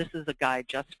instruments. This is a guide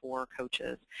just for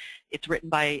coaches. It's written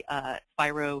by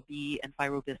FIRO-B and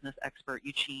FIRO business expert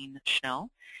Eugene Schnell.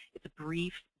 It's a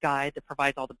brief guide that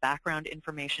provides all the background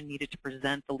information needed to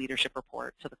present the leadership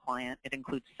report to the client. It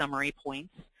includes summary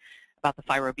points about the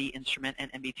FIRO-B instrument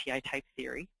and MBTI type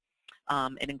theory.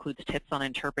 It includes tips on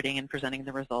interpreting and presenting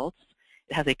the results.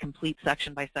 It has a complete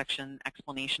section-by-section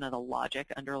explanation of the logic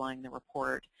underlying the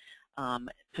report,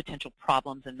 potential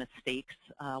problems and mistakes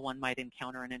one might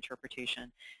encounter in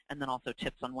interpretation, and then also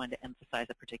tips on when to emphasize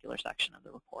a particular section of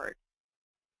the report.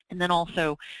 And then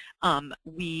also,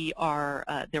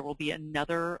 there will be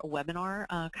another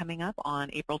webinar coming up on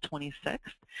April 26th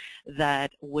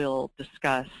that will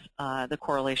discuss the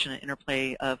correlation and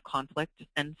interplay of conflict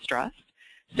and stress.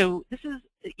 So this is,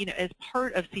 as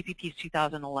part of CPP's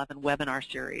 2011 webinar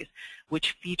series,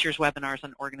 which features webinars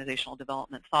on organizational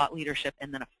development, thought leadership,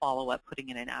 and then a follow-up putting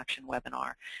it in action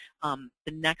webinar.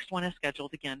 The next one is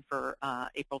scheduled again for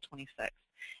April 26th.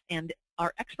 And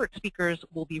our expert speakers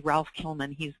will be Ralph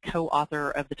Kilman. He's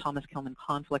co-author of the Thomas Kilman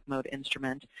Conflict Mode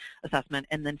Instrument Assessment,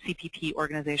 and then CPP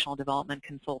Organizational Development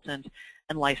Consultant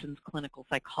and licensed clinical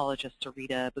psychologist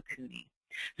Sarita Bakuni.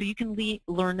 So you can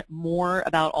learn more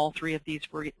about all three of these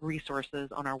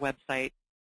resources on our website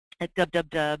at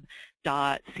www.cpp.com.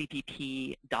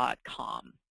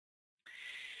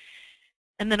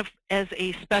 And then as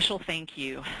a special thank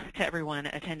you to everyone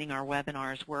attending our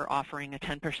webinars, we're offering a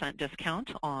 10%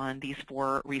 discount on these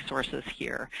 4 resources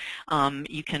here.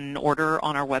 You can order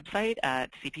on our website at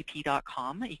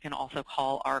cpp.com. You can also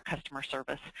call our customer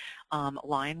service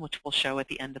line, which we'll show at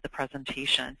the end of the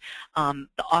presentation.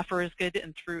 The offer is good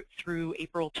and through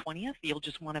April 20th. You'll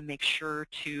just want to make sure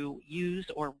to use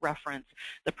or reference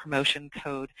the promotion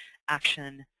code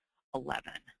ACTION11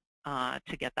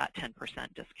 to get that 10%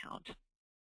 discount.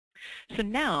 So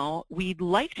now we'd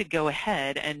like to go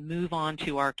ahead and move on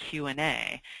to our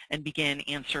Q&A and begin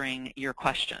answering your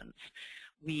questions.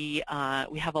 We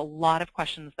have a lot of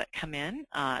questions that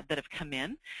have come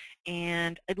in,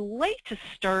 and I'd like to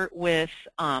start with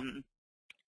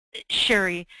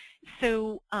Sherrie.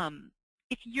 So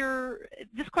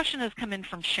this question has come in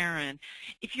from Sharon.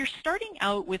 If you're starting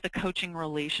out with a coaching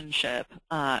relationship,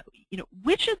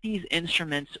 which of these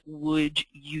instruments would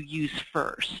you use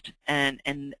first, and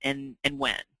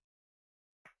when?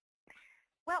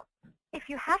 Well, if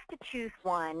you have to choose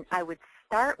one, I would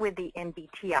start with the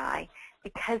MBTI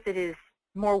because it is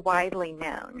more widely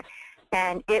known,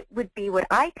 and it would be what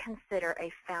I consider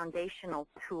a foundational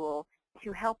tool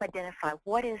to help identify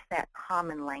what is that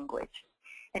common language.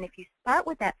 And if you start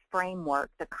with that framework,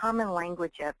 the common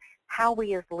language of how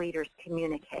we as leaders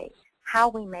communicate, how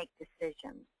we make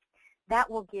decisions, that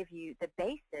will give you the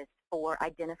basis for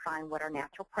identifying what our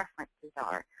natural preferences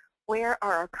are, where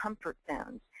are our comfort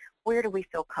zones, where do we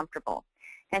feel comfortable,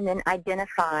 and then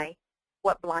identify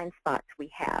what blind spots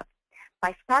we have.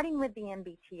 By starting with the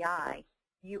MBTI,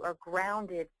 you are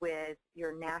grounded with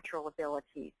your natural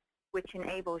abilities, which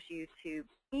enables you to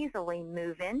easily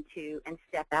move into and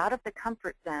step out of the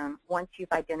comfort zone once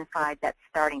you've identified that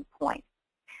starting point.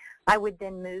 I would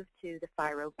then move to the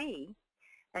FIRO-B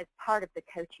as part of the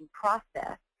coaching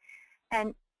process.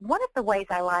 And one of the ways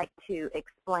I like to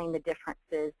explain the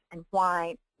differences and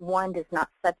why one does not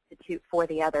substitute for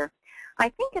the other, I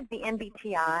think of the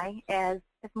MBTI as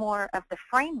more of the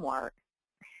framework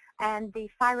and the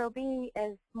FIRO-B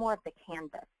as more of the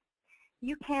canvas.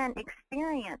 You can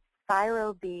experience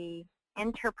FIRO-B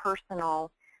interpersonal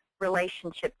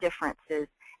relationship differences,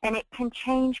 and it can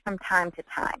change from time to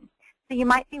time. So you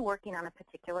might be working on a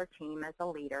particular team as a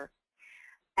leader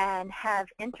and have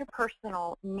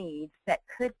interpersonal needs that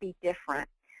could be different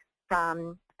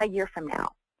from a year from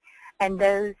now, and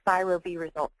those FIRO-B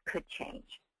results could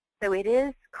change. So it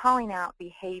is calling out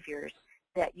behaviors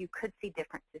that you could see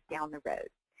differences down the road.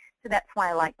 So that's why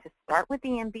I like to start with the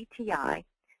MBTI,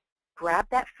 grab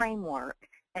that framework,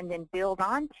 and then build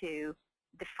onto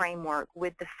the framework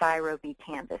with the FIRO-B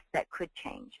canvas that could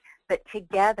change. But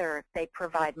together, they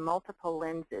provide multiple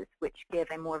lenses which give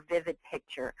a more vivid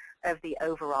picture of the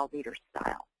overall leader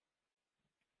style.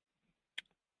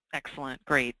 Excellent.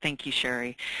 Great. Thank you,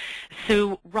 Sherrie.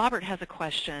 So Robert has a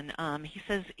question. He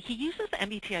says he uses the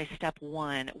MBTI Step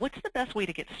 1. What's the best way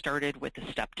to get started with the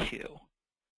Step 2?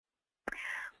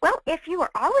 Well, if you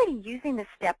are already using the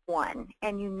Step 1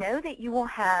 and you know that you will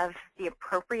have the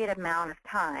appropriate amount of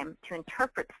time to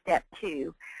interpret Step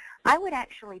 2, I would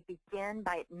actually begin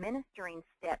by administering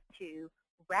Step 2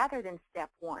 rather than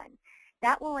Step 1.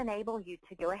 That will enable you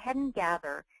to go ahead and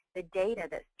gather the data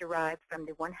that's derived from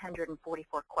the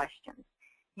 144 questions.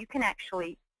 You can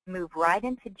actually move right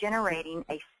into generating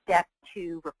a Step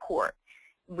 2 report.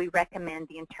 We recommend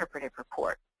the Interpretive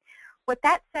report. What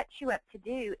that sets you up to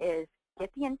do is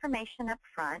get the information up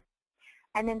front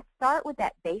and then start with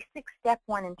that basic Step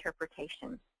 1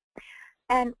 interpretation.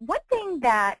 And one thing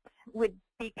that would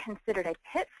be considered a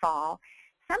pitfall,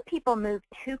 some people move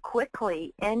too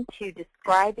quickly into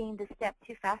describing the Step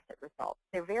 2 facet results.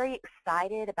 They're very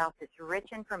excited about this rich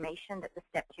information that the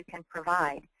Step 2 can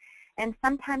provide, and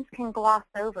sometimes can gloss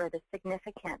over the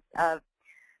significance of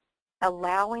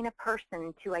allowing a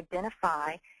person to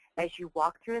identify, as you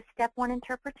walk through a Step 1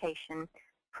 interpretation,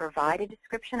 provide a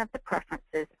description of the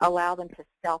preferences, allow them to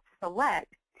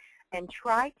self-select, and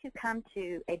try to come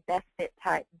to a best fit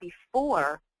type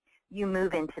before you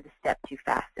move into the Step 2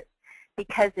 facet.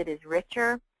 Because it is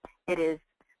richer, it is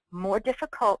more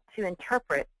difficult to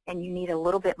interpret, and you need a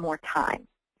little bit more time.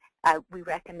 We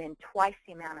recommend twice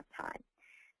the amount of time.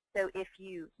 So if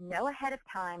you know ahead of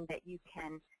time that you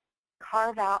can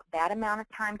carve out that amount of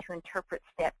time to interpret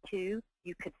Step 2,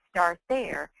 you could start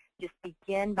there. Just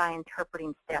begin by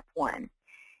interpreting Step 1.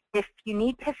 If you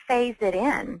need to phase it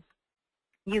in,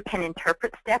 you can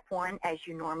interpret Step 1 as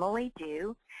you normally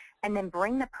do, and then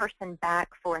bring the person back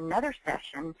for another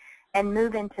session and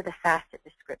move into the facet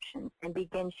descriptions and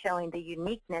begin showing the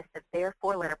uniqueness of their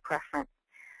 4-letter preference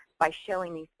by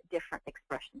showing these different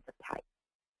expressions of type.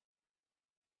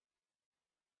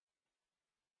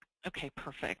 Okay,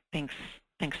 perfect. Thanks.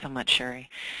 Thanks so much, Sherrie.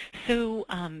 So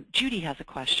Judy has a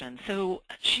question. So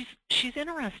she's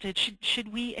interested,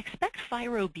 should we expect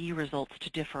FIRO-B results to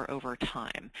differ over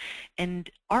time?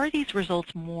 And are these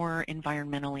results more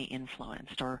environmentally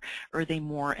influenced, or are they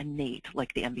more innate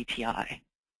like the MBTI?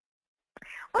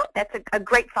 Well, that's a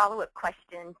great follow-up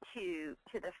question to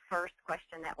the first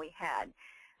question that we had.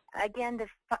 Again,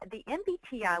 the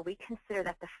MBTI, we consider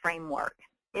that the framework.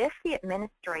 If the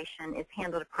administration is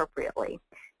handled appropriately,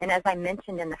 and as I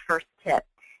mentioned in the first tip,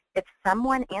 if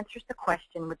someone answers the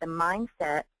question with the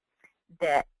mindset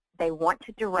that they want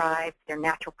to derive their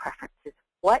natural preferences,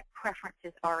 what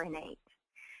preferences are innate,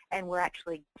 and we're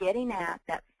actually getting at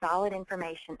that solid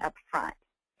information up front,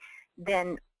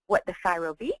 then what the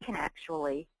FIRO-B can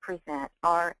actually present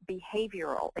are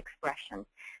behavioral expressions.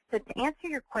 So to answer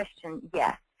your question,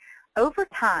 yes. Over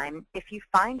time, if you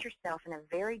find yourself in a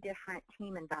very different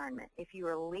team environment, if you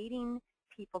are leading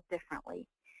people differently,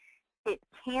 it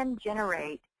can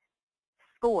generate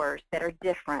scores that are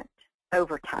different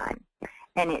over time.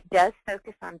 And it does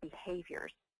focus on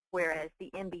behaviors, whereas the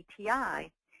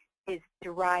MBTI is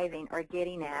deriving or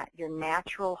getting at your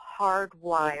natural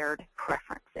hardwired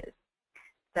preferences.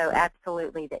 So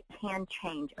absolutely, that can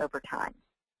change over time.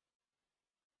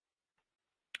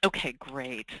 Okay,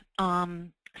 great.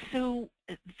 So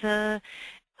there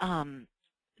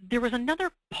was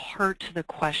another part to the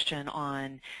question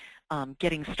on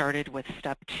getting started with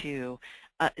Step 2.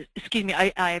 Excuse me,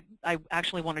 I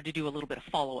actually wanted to do a little bit of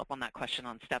follow-up on that question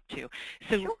on Step 2.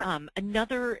 So Sure.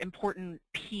 Another important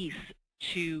piece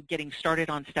to getting started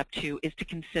on Step 2 is to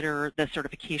consider the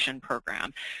certification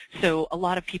program. So a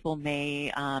lot of people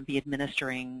may be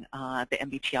administering the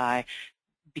MBTI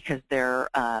because they're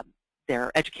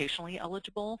educationally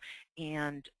eligible,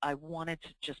 and I wanted to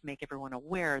just make everyone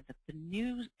aware that the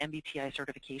new MBTI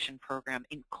certification program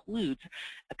includes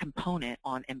a component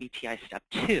on MBTI Step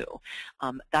 2.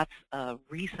 That's a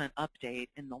recent update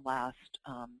in the last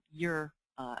year,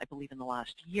 I believe in the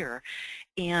last year,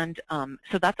 and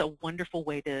so that's a wonderful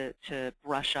way to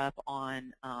brush up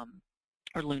on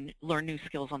or learn new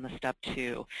skills on the Step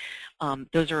 2.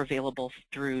 Those are available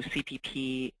through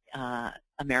CPP,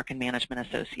 American Management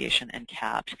Association, and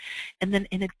CAPT. And then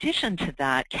in addition to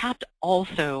that, CAPT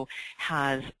also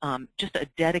has just a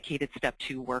dedicated Step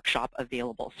 2 workshop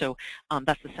available. So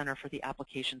that's the Center for the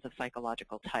Applications of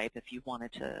Psychological Type if you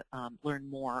wanted to learn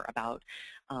more about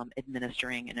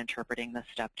administering and interpreting the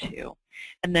Step 2.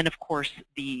 And then, of course,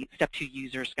 the Step 2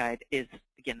 User's Guide is,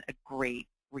 again, a great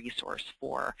resource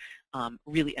for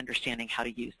really understanding how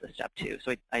to use the Step 2.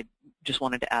 So I just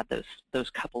wanted to add those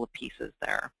couple of pieces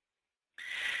there.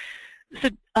 So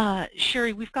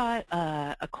Sherrie, we've got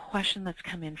a question that's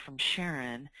come in from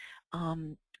Sharon.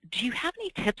 Do you have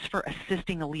any tips for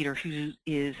assisting a leader who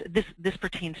is, this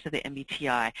pertains to the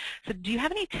MBTI, so do you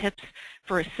have any tips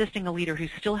for assisting a leader who's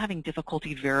still having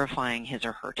difficulty verifying his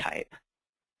or her type?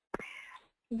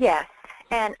 Yes,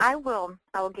 and I will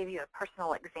give you a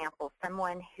personal example.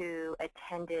 Someone who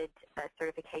attended a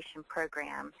certification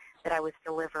program that I was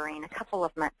delivering a couple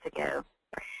of months ago.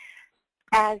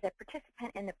 As a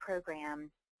participant in the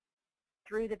program,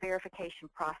 through the verification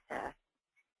process,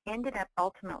 ended up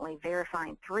ultimately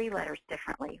verifying 3 letters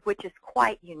differently, which is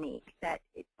quite unique. That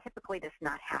it typically does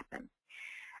not happen.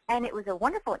 And it was a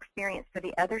wonderful experience for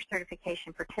the other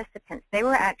certification participants. They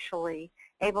were actually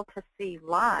able to see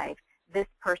live this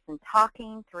person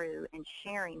talking through and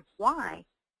sharing why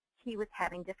he was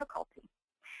having difficulty.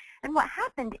 And what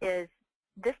happened is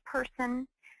this person,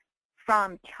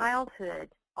 from childhood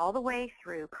all the way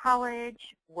through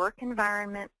college, work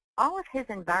environment, all of his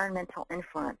environmental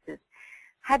influences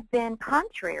had been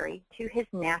contrary to his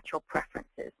natural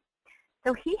preferences.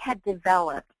 So he had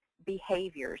developed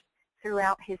behaviors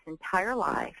throughout his entire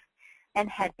life and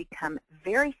had become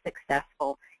very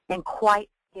successful and quite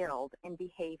skilled in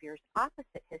behaviors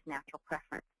opposite his natural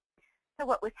preference. So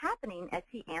what was happening as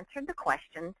he answered the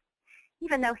questions,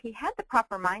 even though he had the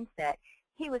proper mindset,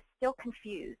 he was still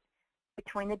confused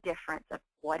between the difference of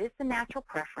what is the natural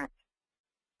preference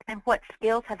and what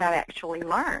skills have I actually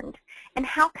learned, and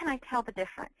how can I tell the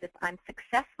difference if I'm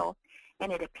successful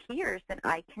and it appears that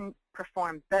I can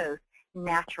perform both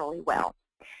naturally well.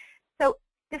 So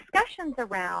discussions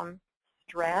around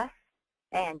stress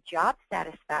and job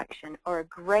satisfaction are a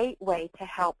great way to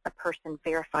help a person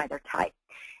verify their type.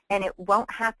 And it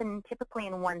won't happen typically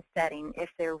in one setting if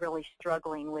they're really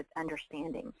struggling with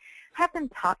understanding. Have them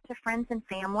talk to friends and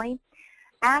family.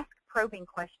 Ask probing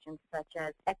questions such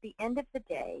as, at the end of the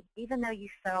day, even though you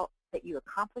felt that you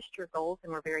accomplished your goals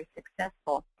and were very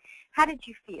successful, how did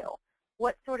you feel?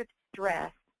 What sort of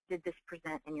stress did this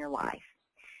present in your life?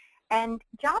 And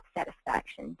job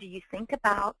satisfaction. Do you think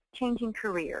about changing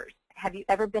careers? Have you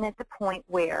ever been at the point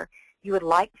where you would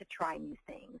like to try new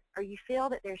things, or you feel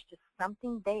that there's just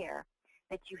something there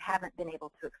that you haven't been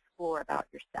able to explore about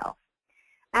yourself?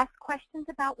 Ask questions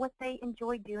about what they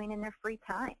enjoy doing in their free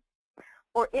time,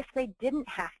 or if they didn't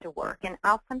have to work. And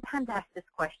I'll sometimes ask this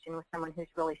question with someone who's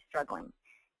really struggling.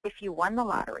 If you won the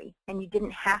lottery and you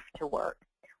didn't have to work,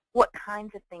 what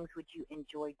kinds of things would you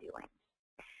enjoy doing?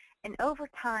 And over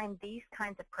time, these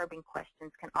kinds of probing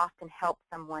questions can often help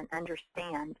someone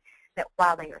understand that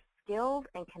while they are skilled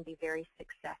and can be very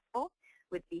successful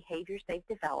with behaviors they've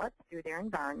developed through their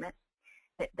environment,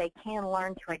 that they can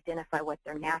learn to identify what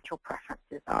their natural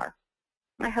preferences are.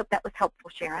 I hope that was helpful,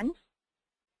 Sharon.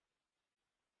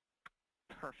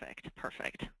 Perfect,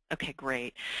 perfect. Okay,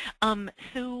 great.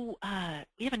 So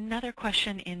we have another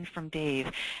question in from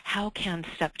Dave. How can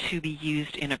Step 2 be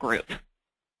used in a group?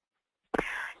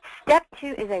 Step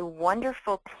 2 is a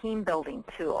wonderful team-building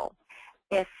tool.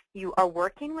 If you are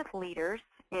working with leaders,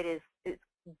 it's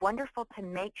wonderful to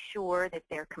make sure that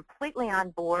they're completely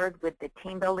on board with the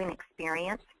team-building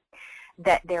experience,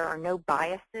 that there are no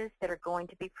biases that are going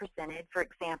to be presented. For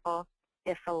example,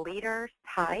 if a leader's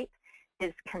type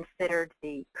is considered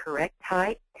the correct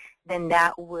type, then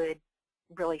that would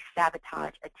really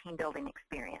sabotage a team-building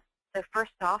experience. So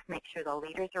first off, make sure the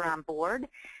leaders are on board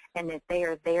and that they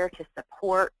are there to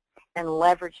support and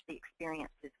leverage the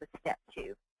experiences with Step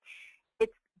 2.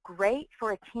 It's great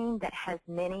for a team that has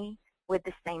many with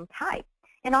the same type.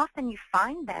 And often you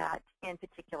find that in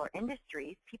particular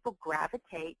industries, people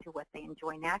gravitate to what they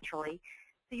enjoy naturally.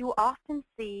 So you often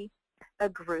see a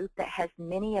group that has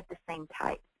many of the same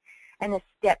types. And the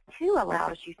Step 2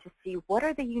 allows you to see what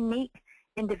are the unique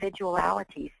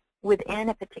individualities within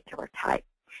a particular type.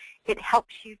 It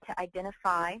helps you to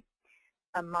identify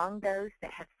among those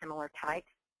that have similar types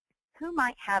who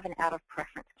might have an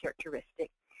out-of-preference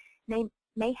characteristic. They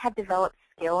may have developed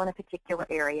skill in a particular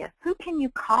area. Who can you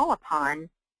call upon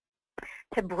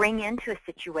to bring into a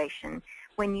situation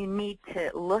when you need to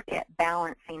look at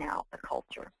balancing out the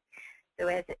culture? So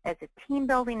as a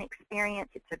team-building experience,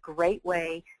 it's a great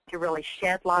way to really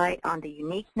shed light on the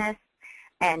uniqueness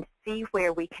and see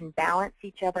where we can balance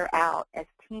each other out as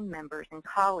team members and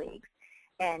colleagues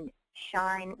and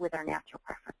shine with our natural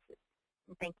preferences.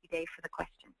 And thank you, Dave, for the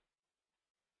question.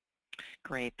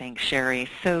 Great, thanks, Sherrie.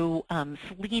 So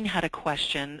Celine had a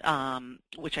question,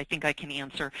 which I think I can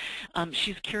answer.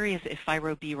 She's curious if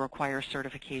FIRO-B requires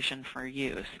certification for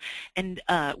use. And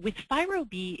with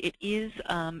FIRO-B, it is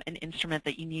an instrument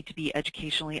that you need to be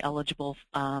educationally eligible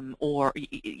or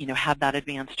have that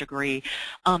advanced degree.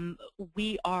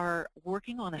 We are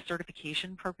working on a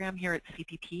certification program here at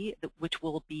CPP, which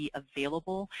will be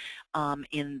available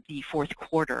in the fourth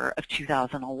quarter of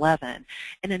 2011.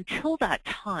 And until that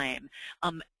time,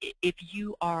 if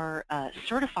you are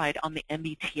certified on the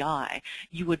MBTI,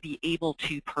 you would be able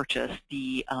to purchase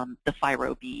the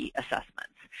FIRO-B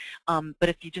assessments. But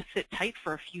if you just sit tight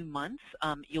for a few months,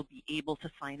 you'll be able to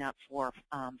sign up for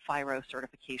FIRO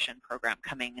certification program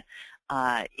coming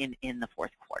in the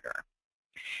fourth quarter.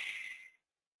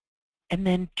 And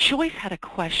then Joyce had a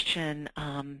question.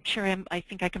 Sherrie, I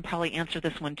think I can probably answer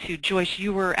this one too. Joyce,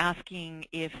 you were asking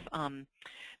if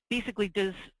basically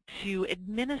to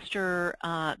administer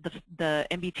the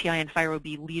MBTI and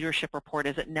FIRO-B leadership report,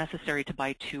 is it necessary to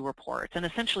buy 2 reports? And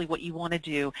essentially what you want to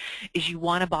do is you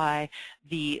want to buy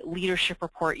the leadership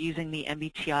report using the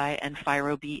MBTI and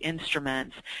FIRO-B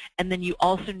instruments, and then you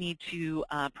also need to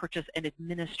purchase an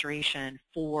administration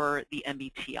for the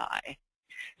MBTI.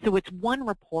 So it's 1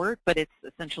 report, but it's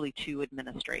essentially 2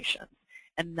 administrations.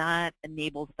 And that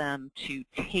enables them to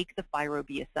take the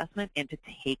FIRO-B assessment and to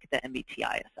take the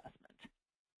MBTI assessment.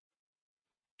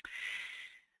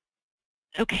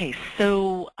 Okay,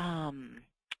 so I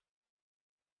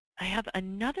have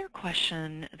another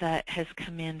question that has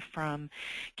come in from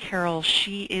Carol.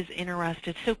 She is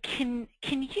interested. So can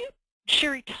you,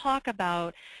 Sherrie, talk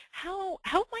about how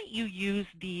might you use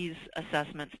these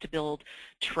assessments to build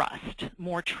trust,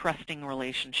 more trusting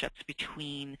relationships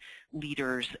between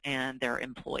leaders and their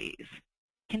employees?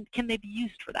 Can they be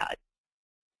used for that?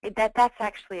 That's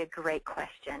actually a great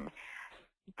question.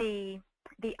 The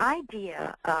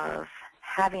idea of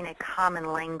having a common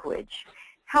language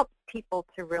helps people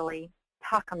to really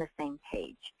talk on the same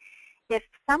page. If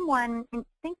someone,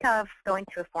 think of going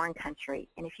to a foreign country,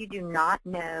 and if you do not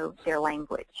know their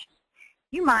language,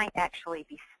 you might actually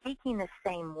be speaking the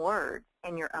same words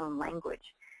in your own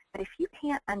language. But if you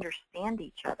can't understand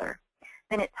each other,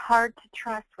 then it's hard to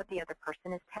trust what the other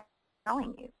person is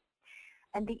telling you.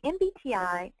 And the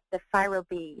MBTI, the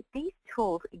FIRO-B, these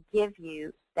tools give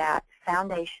you that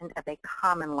foundation of a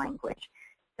common language.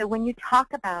 So when you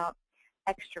talk about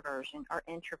extroversion or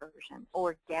introversion,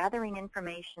 or gathering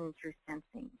information through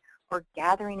sensing, or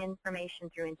gathering information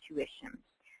through intuition,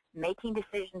 making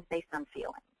decisions based on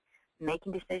feeling,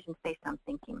 making decisions based on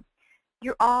thinking,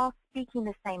 you're all speaking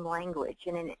the same language,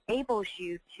 and it enables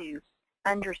you to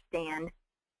understand,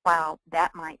 while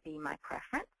that might be my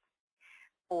preference,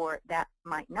 or that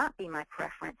might not be my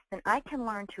preference, then I can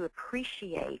learn to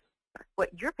appreciate what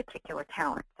your particular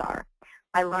talents are.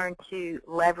 I learn to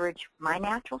leverage my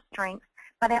natural strengths,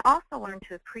 but I also learn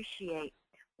to appreciate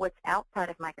what's outside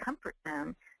of my comfort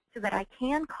zone so that I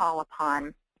can call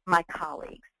upon my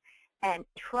colleagues and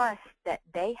trust that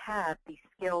they have these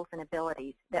skills and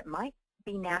abilities that might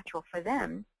be natural for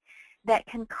them that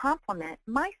can complement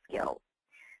my skills.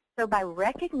 So by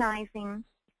recognizing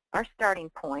our starting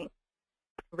point,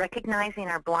 recognizing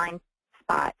our blind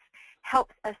spots,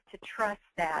 helps us to trust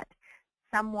that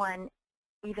someone,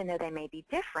 even though they may be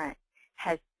different,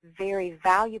 has very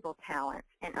valuable talents,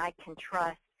 and I can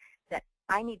trust that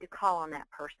I need to call on that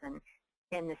person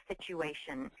in the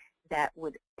situation that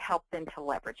would help them to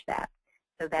leverage that.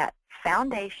 So that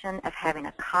foundation of having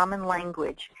a common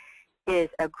language is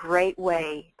a great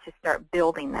way to start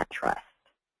building that trust.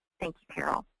 Thank you,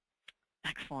 Carol.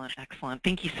 Excellent, excellent.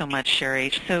 Thank you so much,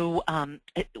 Sherrie. So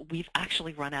we've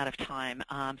actually run out of time.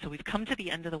 So we've come to the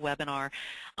end of the webinar.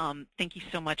 Thank you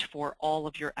so much for all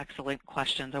of your excellent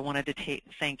questions. I wanted to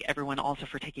thank everyone also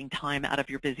for taking time out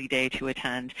of your busy day to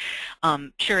attend.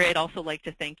 Sherrie, I'd also like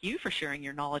to thank you for sharing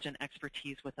your knowledge and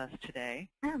expertise with us today.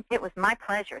 It was my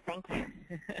pleasure. Thank you.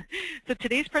 So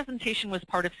today's presentation was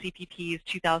part of CPP's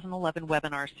 2011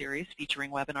 webinar series featuring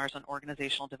webinars on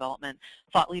organizational development,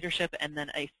 thought leadership, and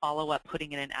then a follow-up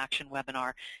Putting It in Action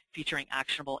webinar featuring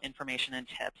actionable information and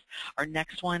tips. Our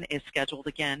next one is scheduled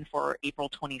again for April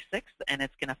 26th, and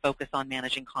it's going to focus on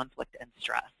managing conflict and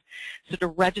stress. So to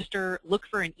register, look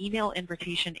for an email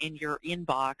invitation in your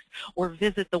inbox or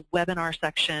visit the webinar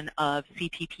section of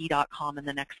cpp.com in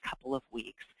the next couple of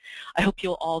weeks. I hope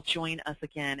you'll all join us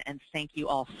again, and thank you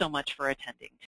all so much for attending.